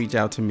you can reach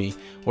out to me.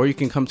 Or you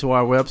can come to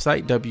our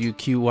website,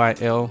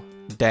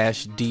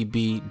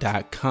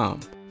 WQYL-DB.com.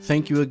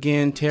 Thank you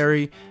again,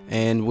 Terry,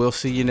 and we'll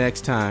see you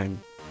next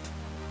time.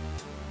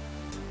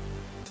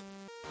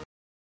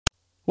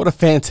 What a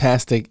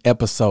fantastic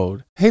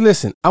episode. Hey,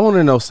 listen, I want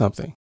to know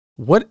something.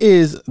 What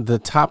is the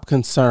top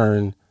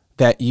concern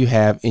that you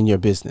have in your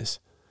business?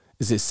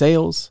 Is it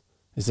sales?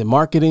 Is it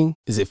marketing?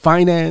 Is it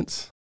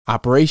finance?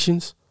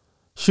 Operations?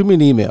 Shoot me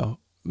an email,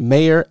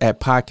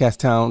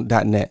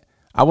 mayor@podcasttown.net.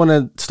 I want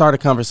to start a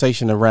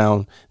conversation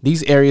around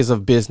these areas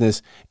of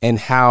business and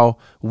how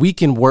we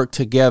can work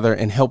together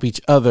and help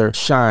each other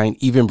shine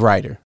even brighter.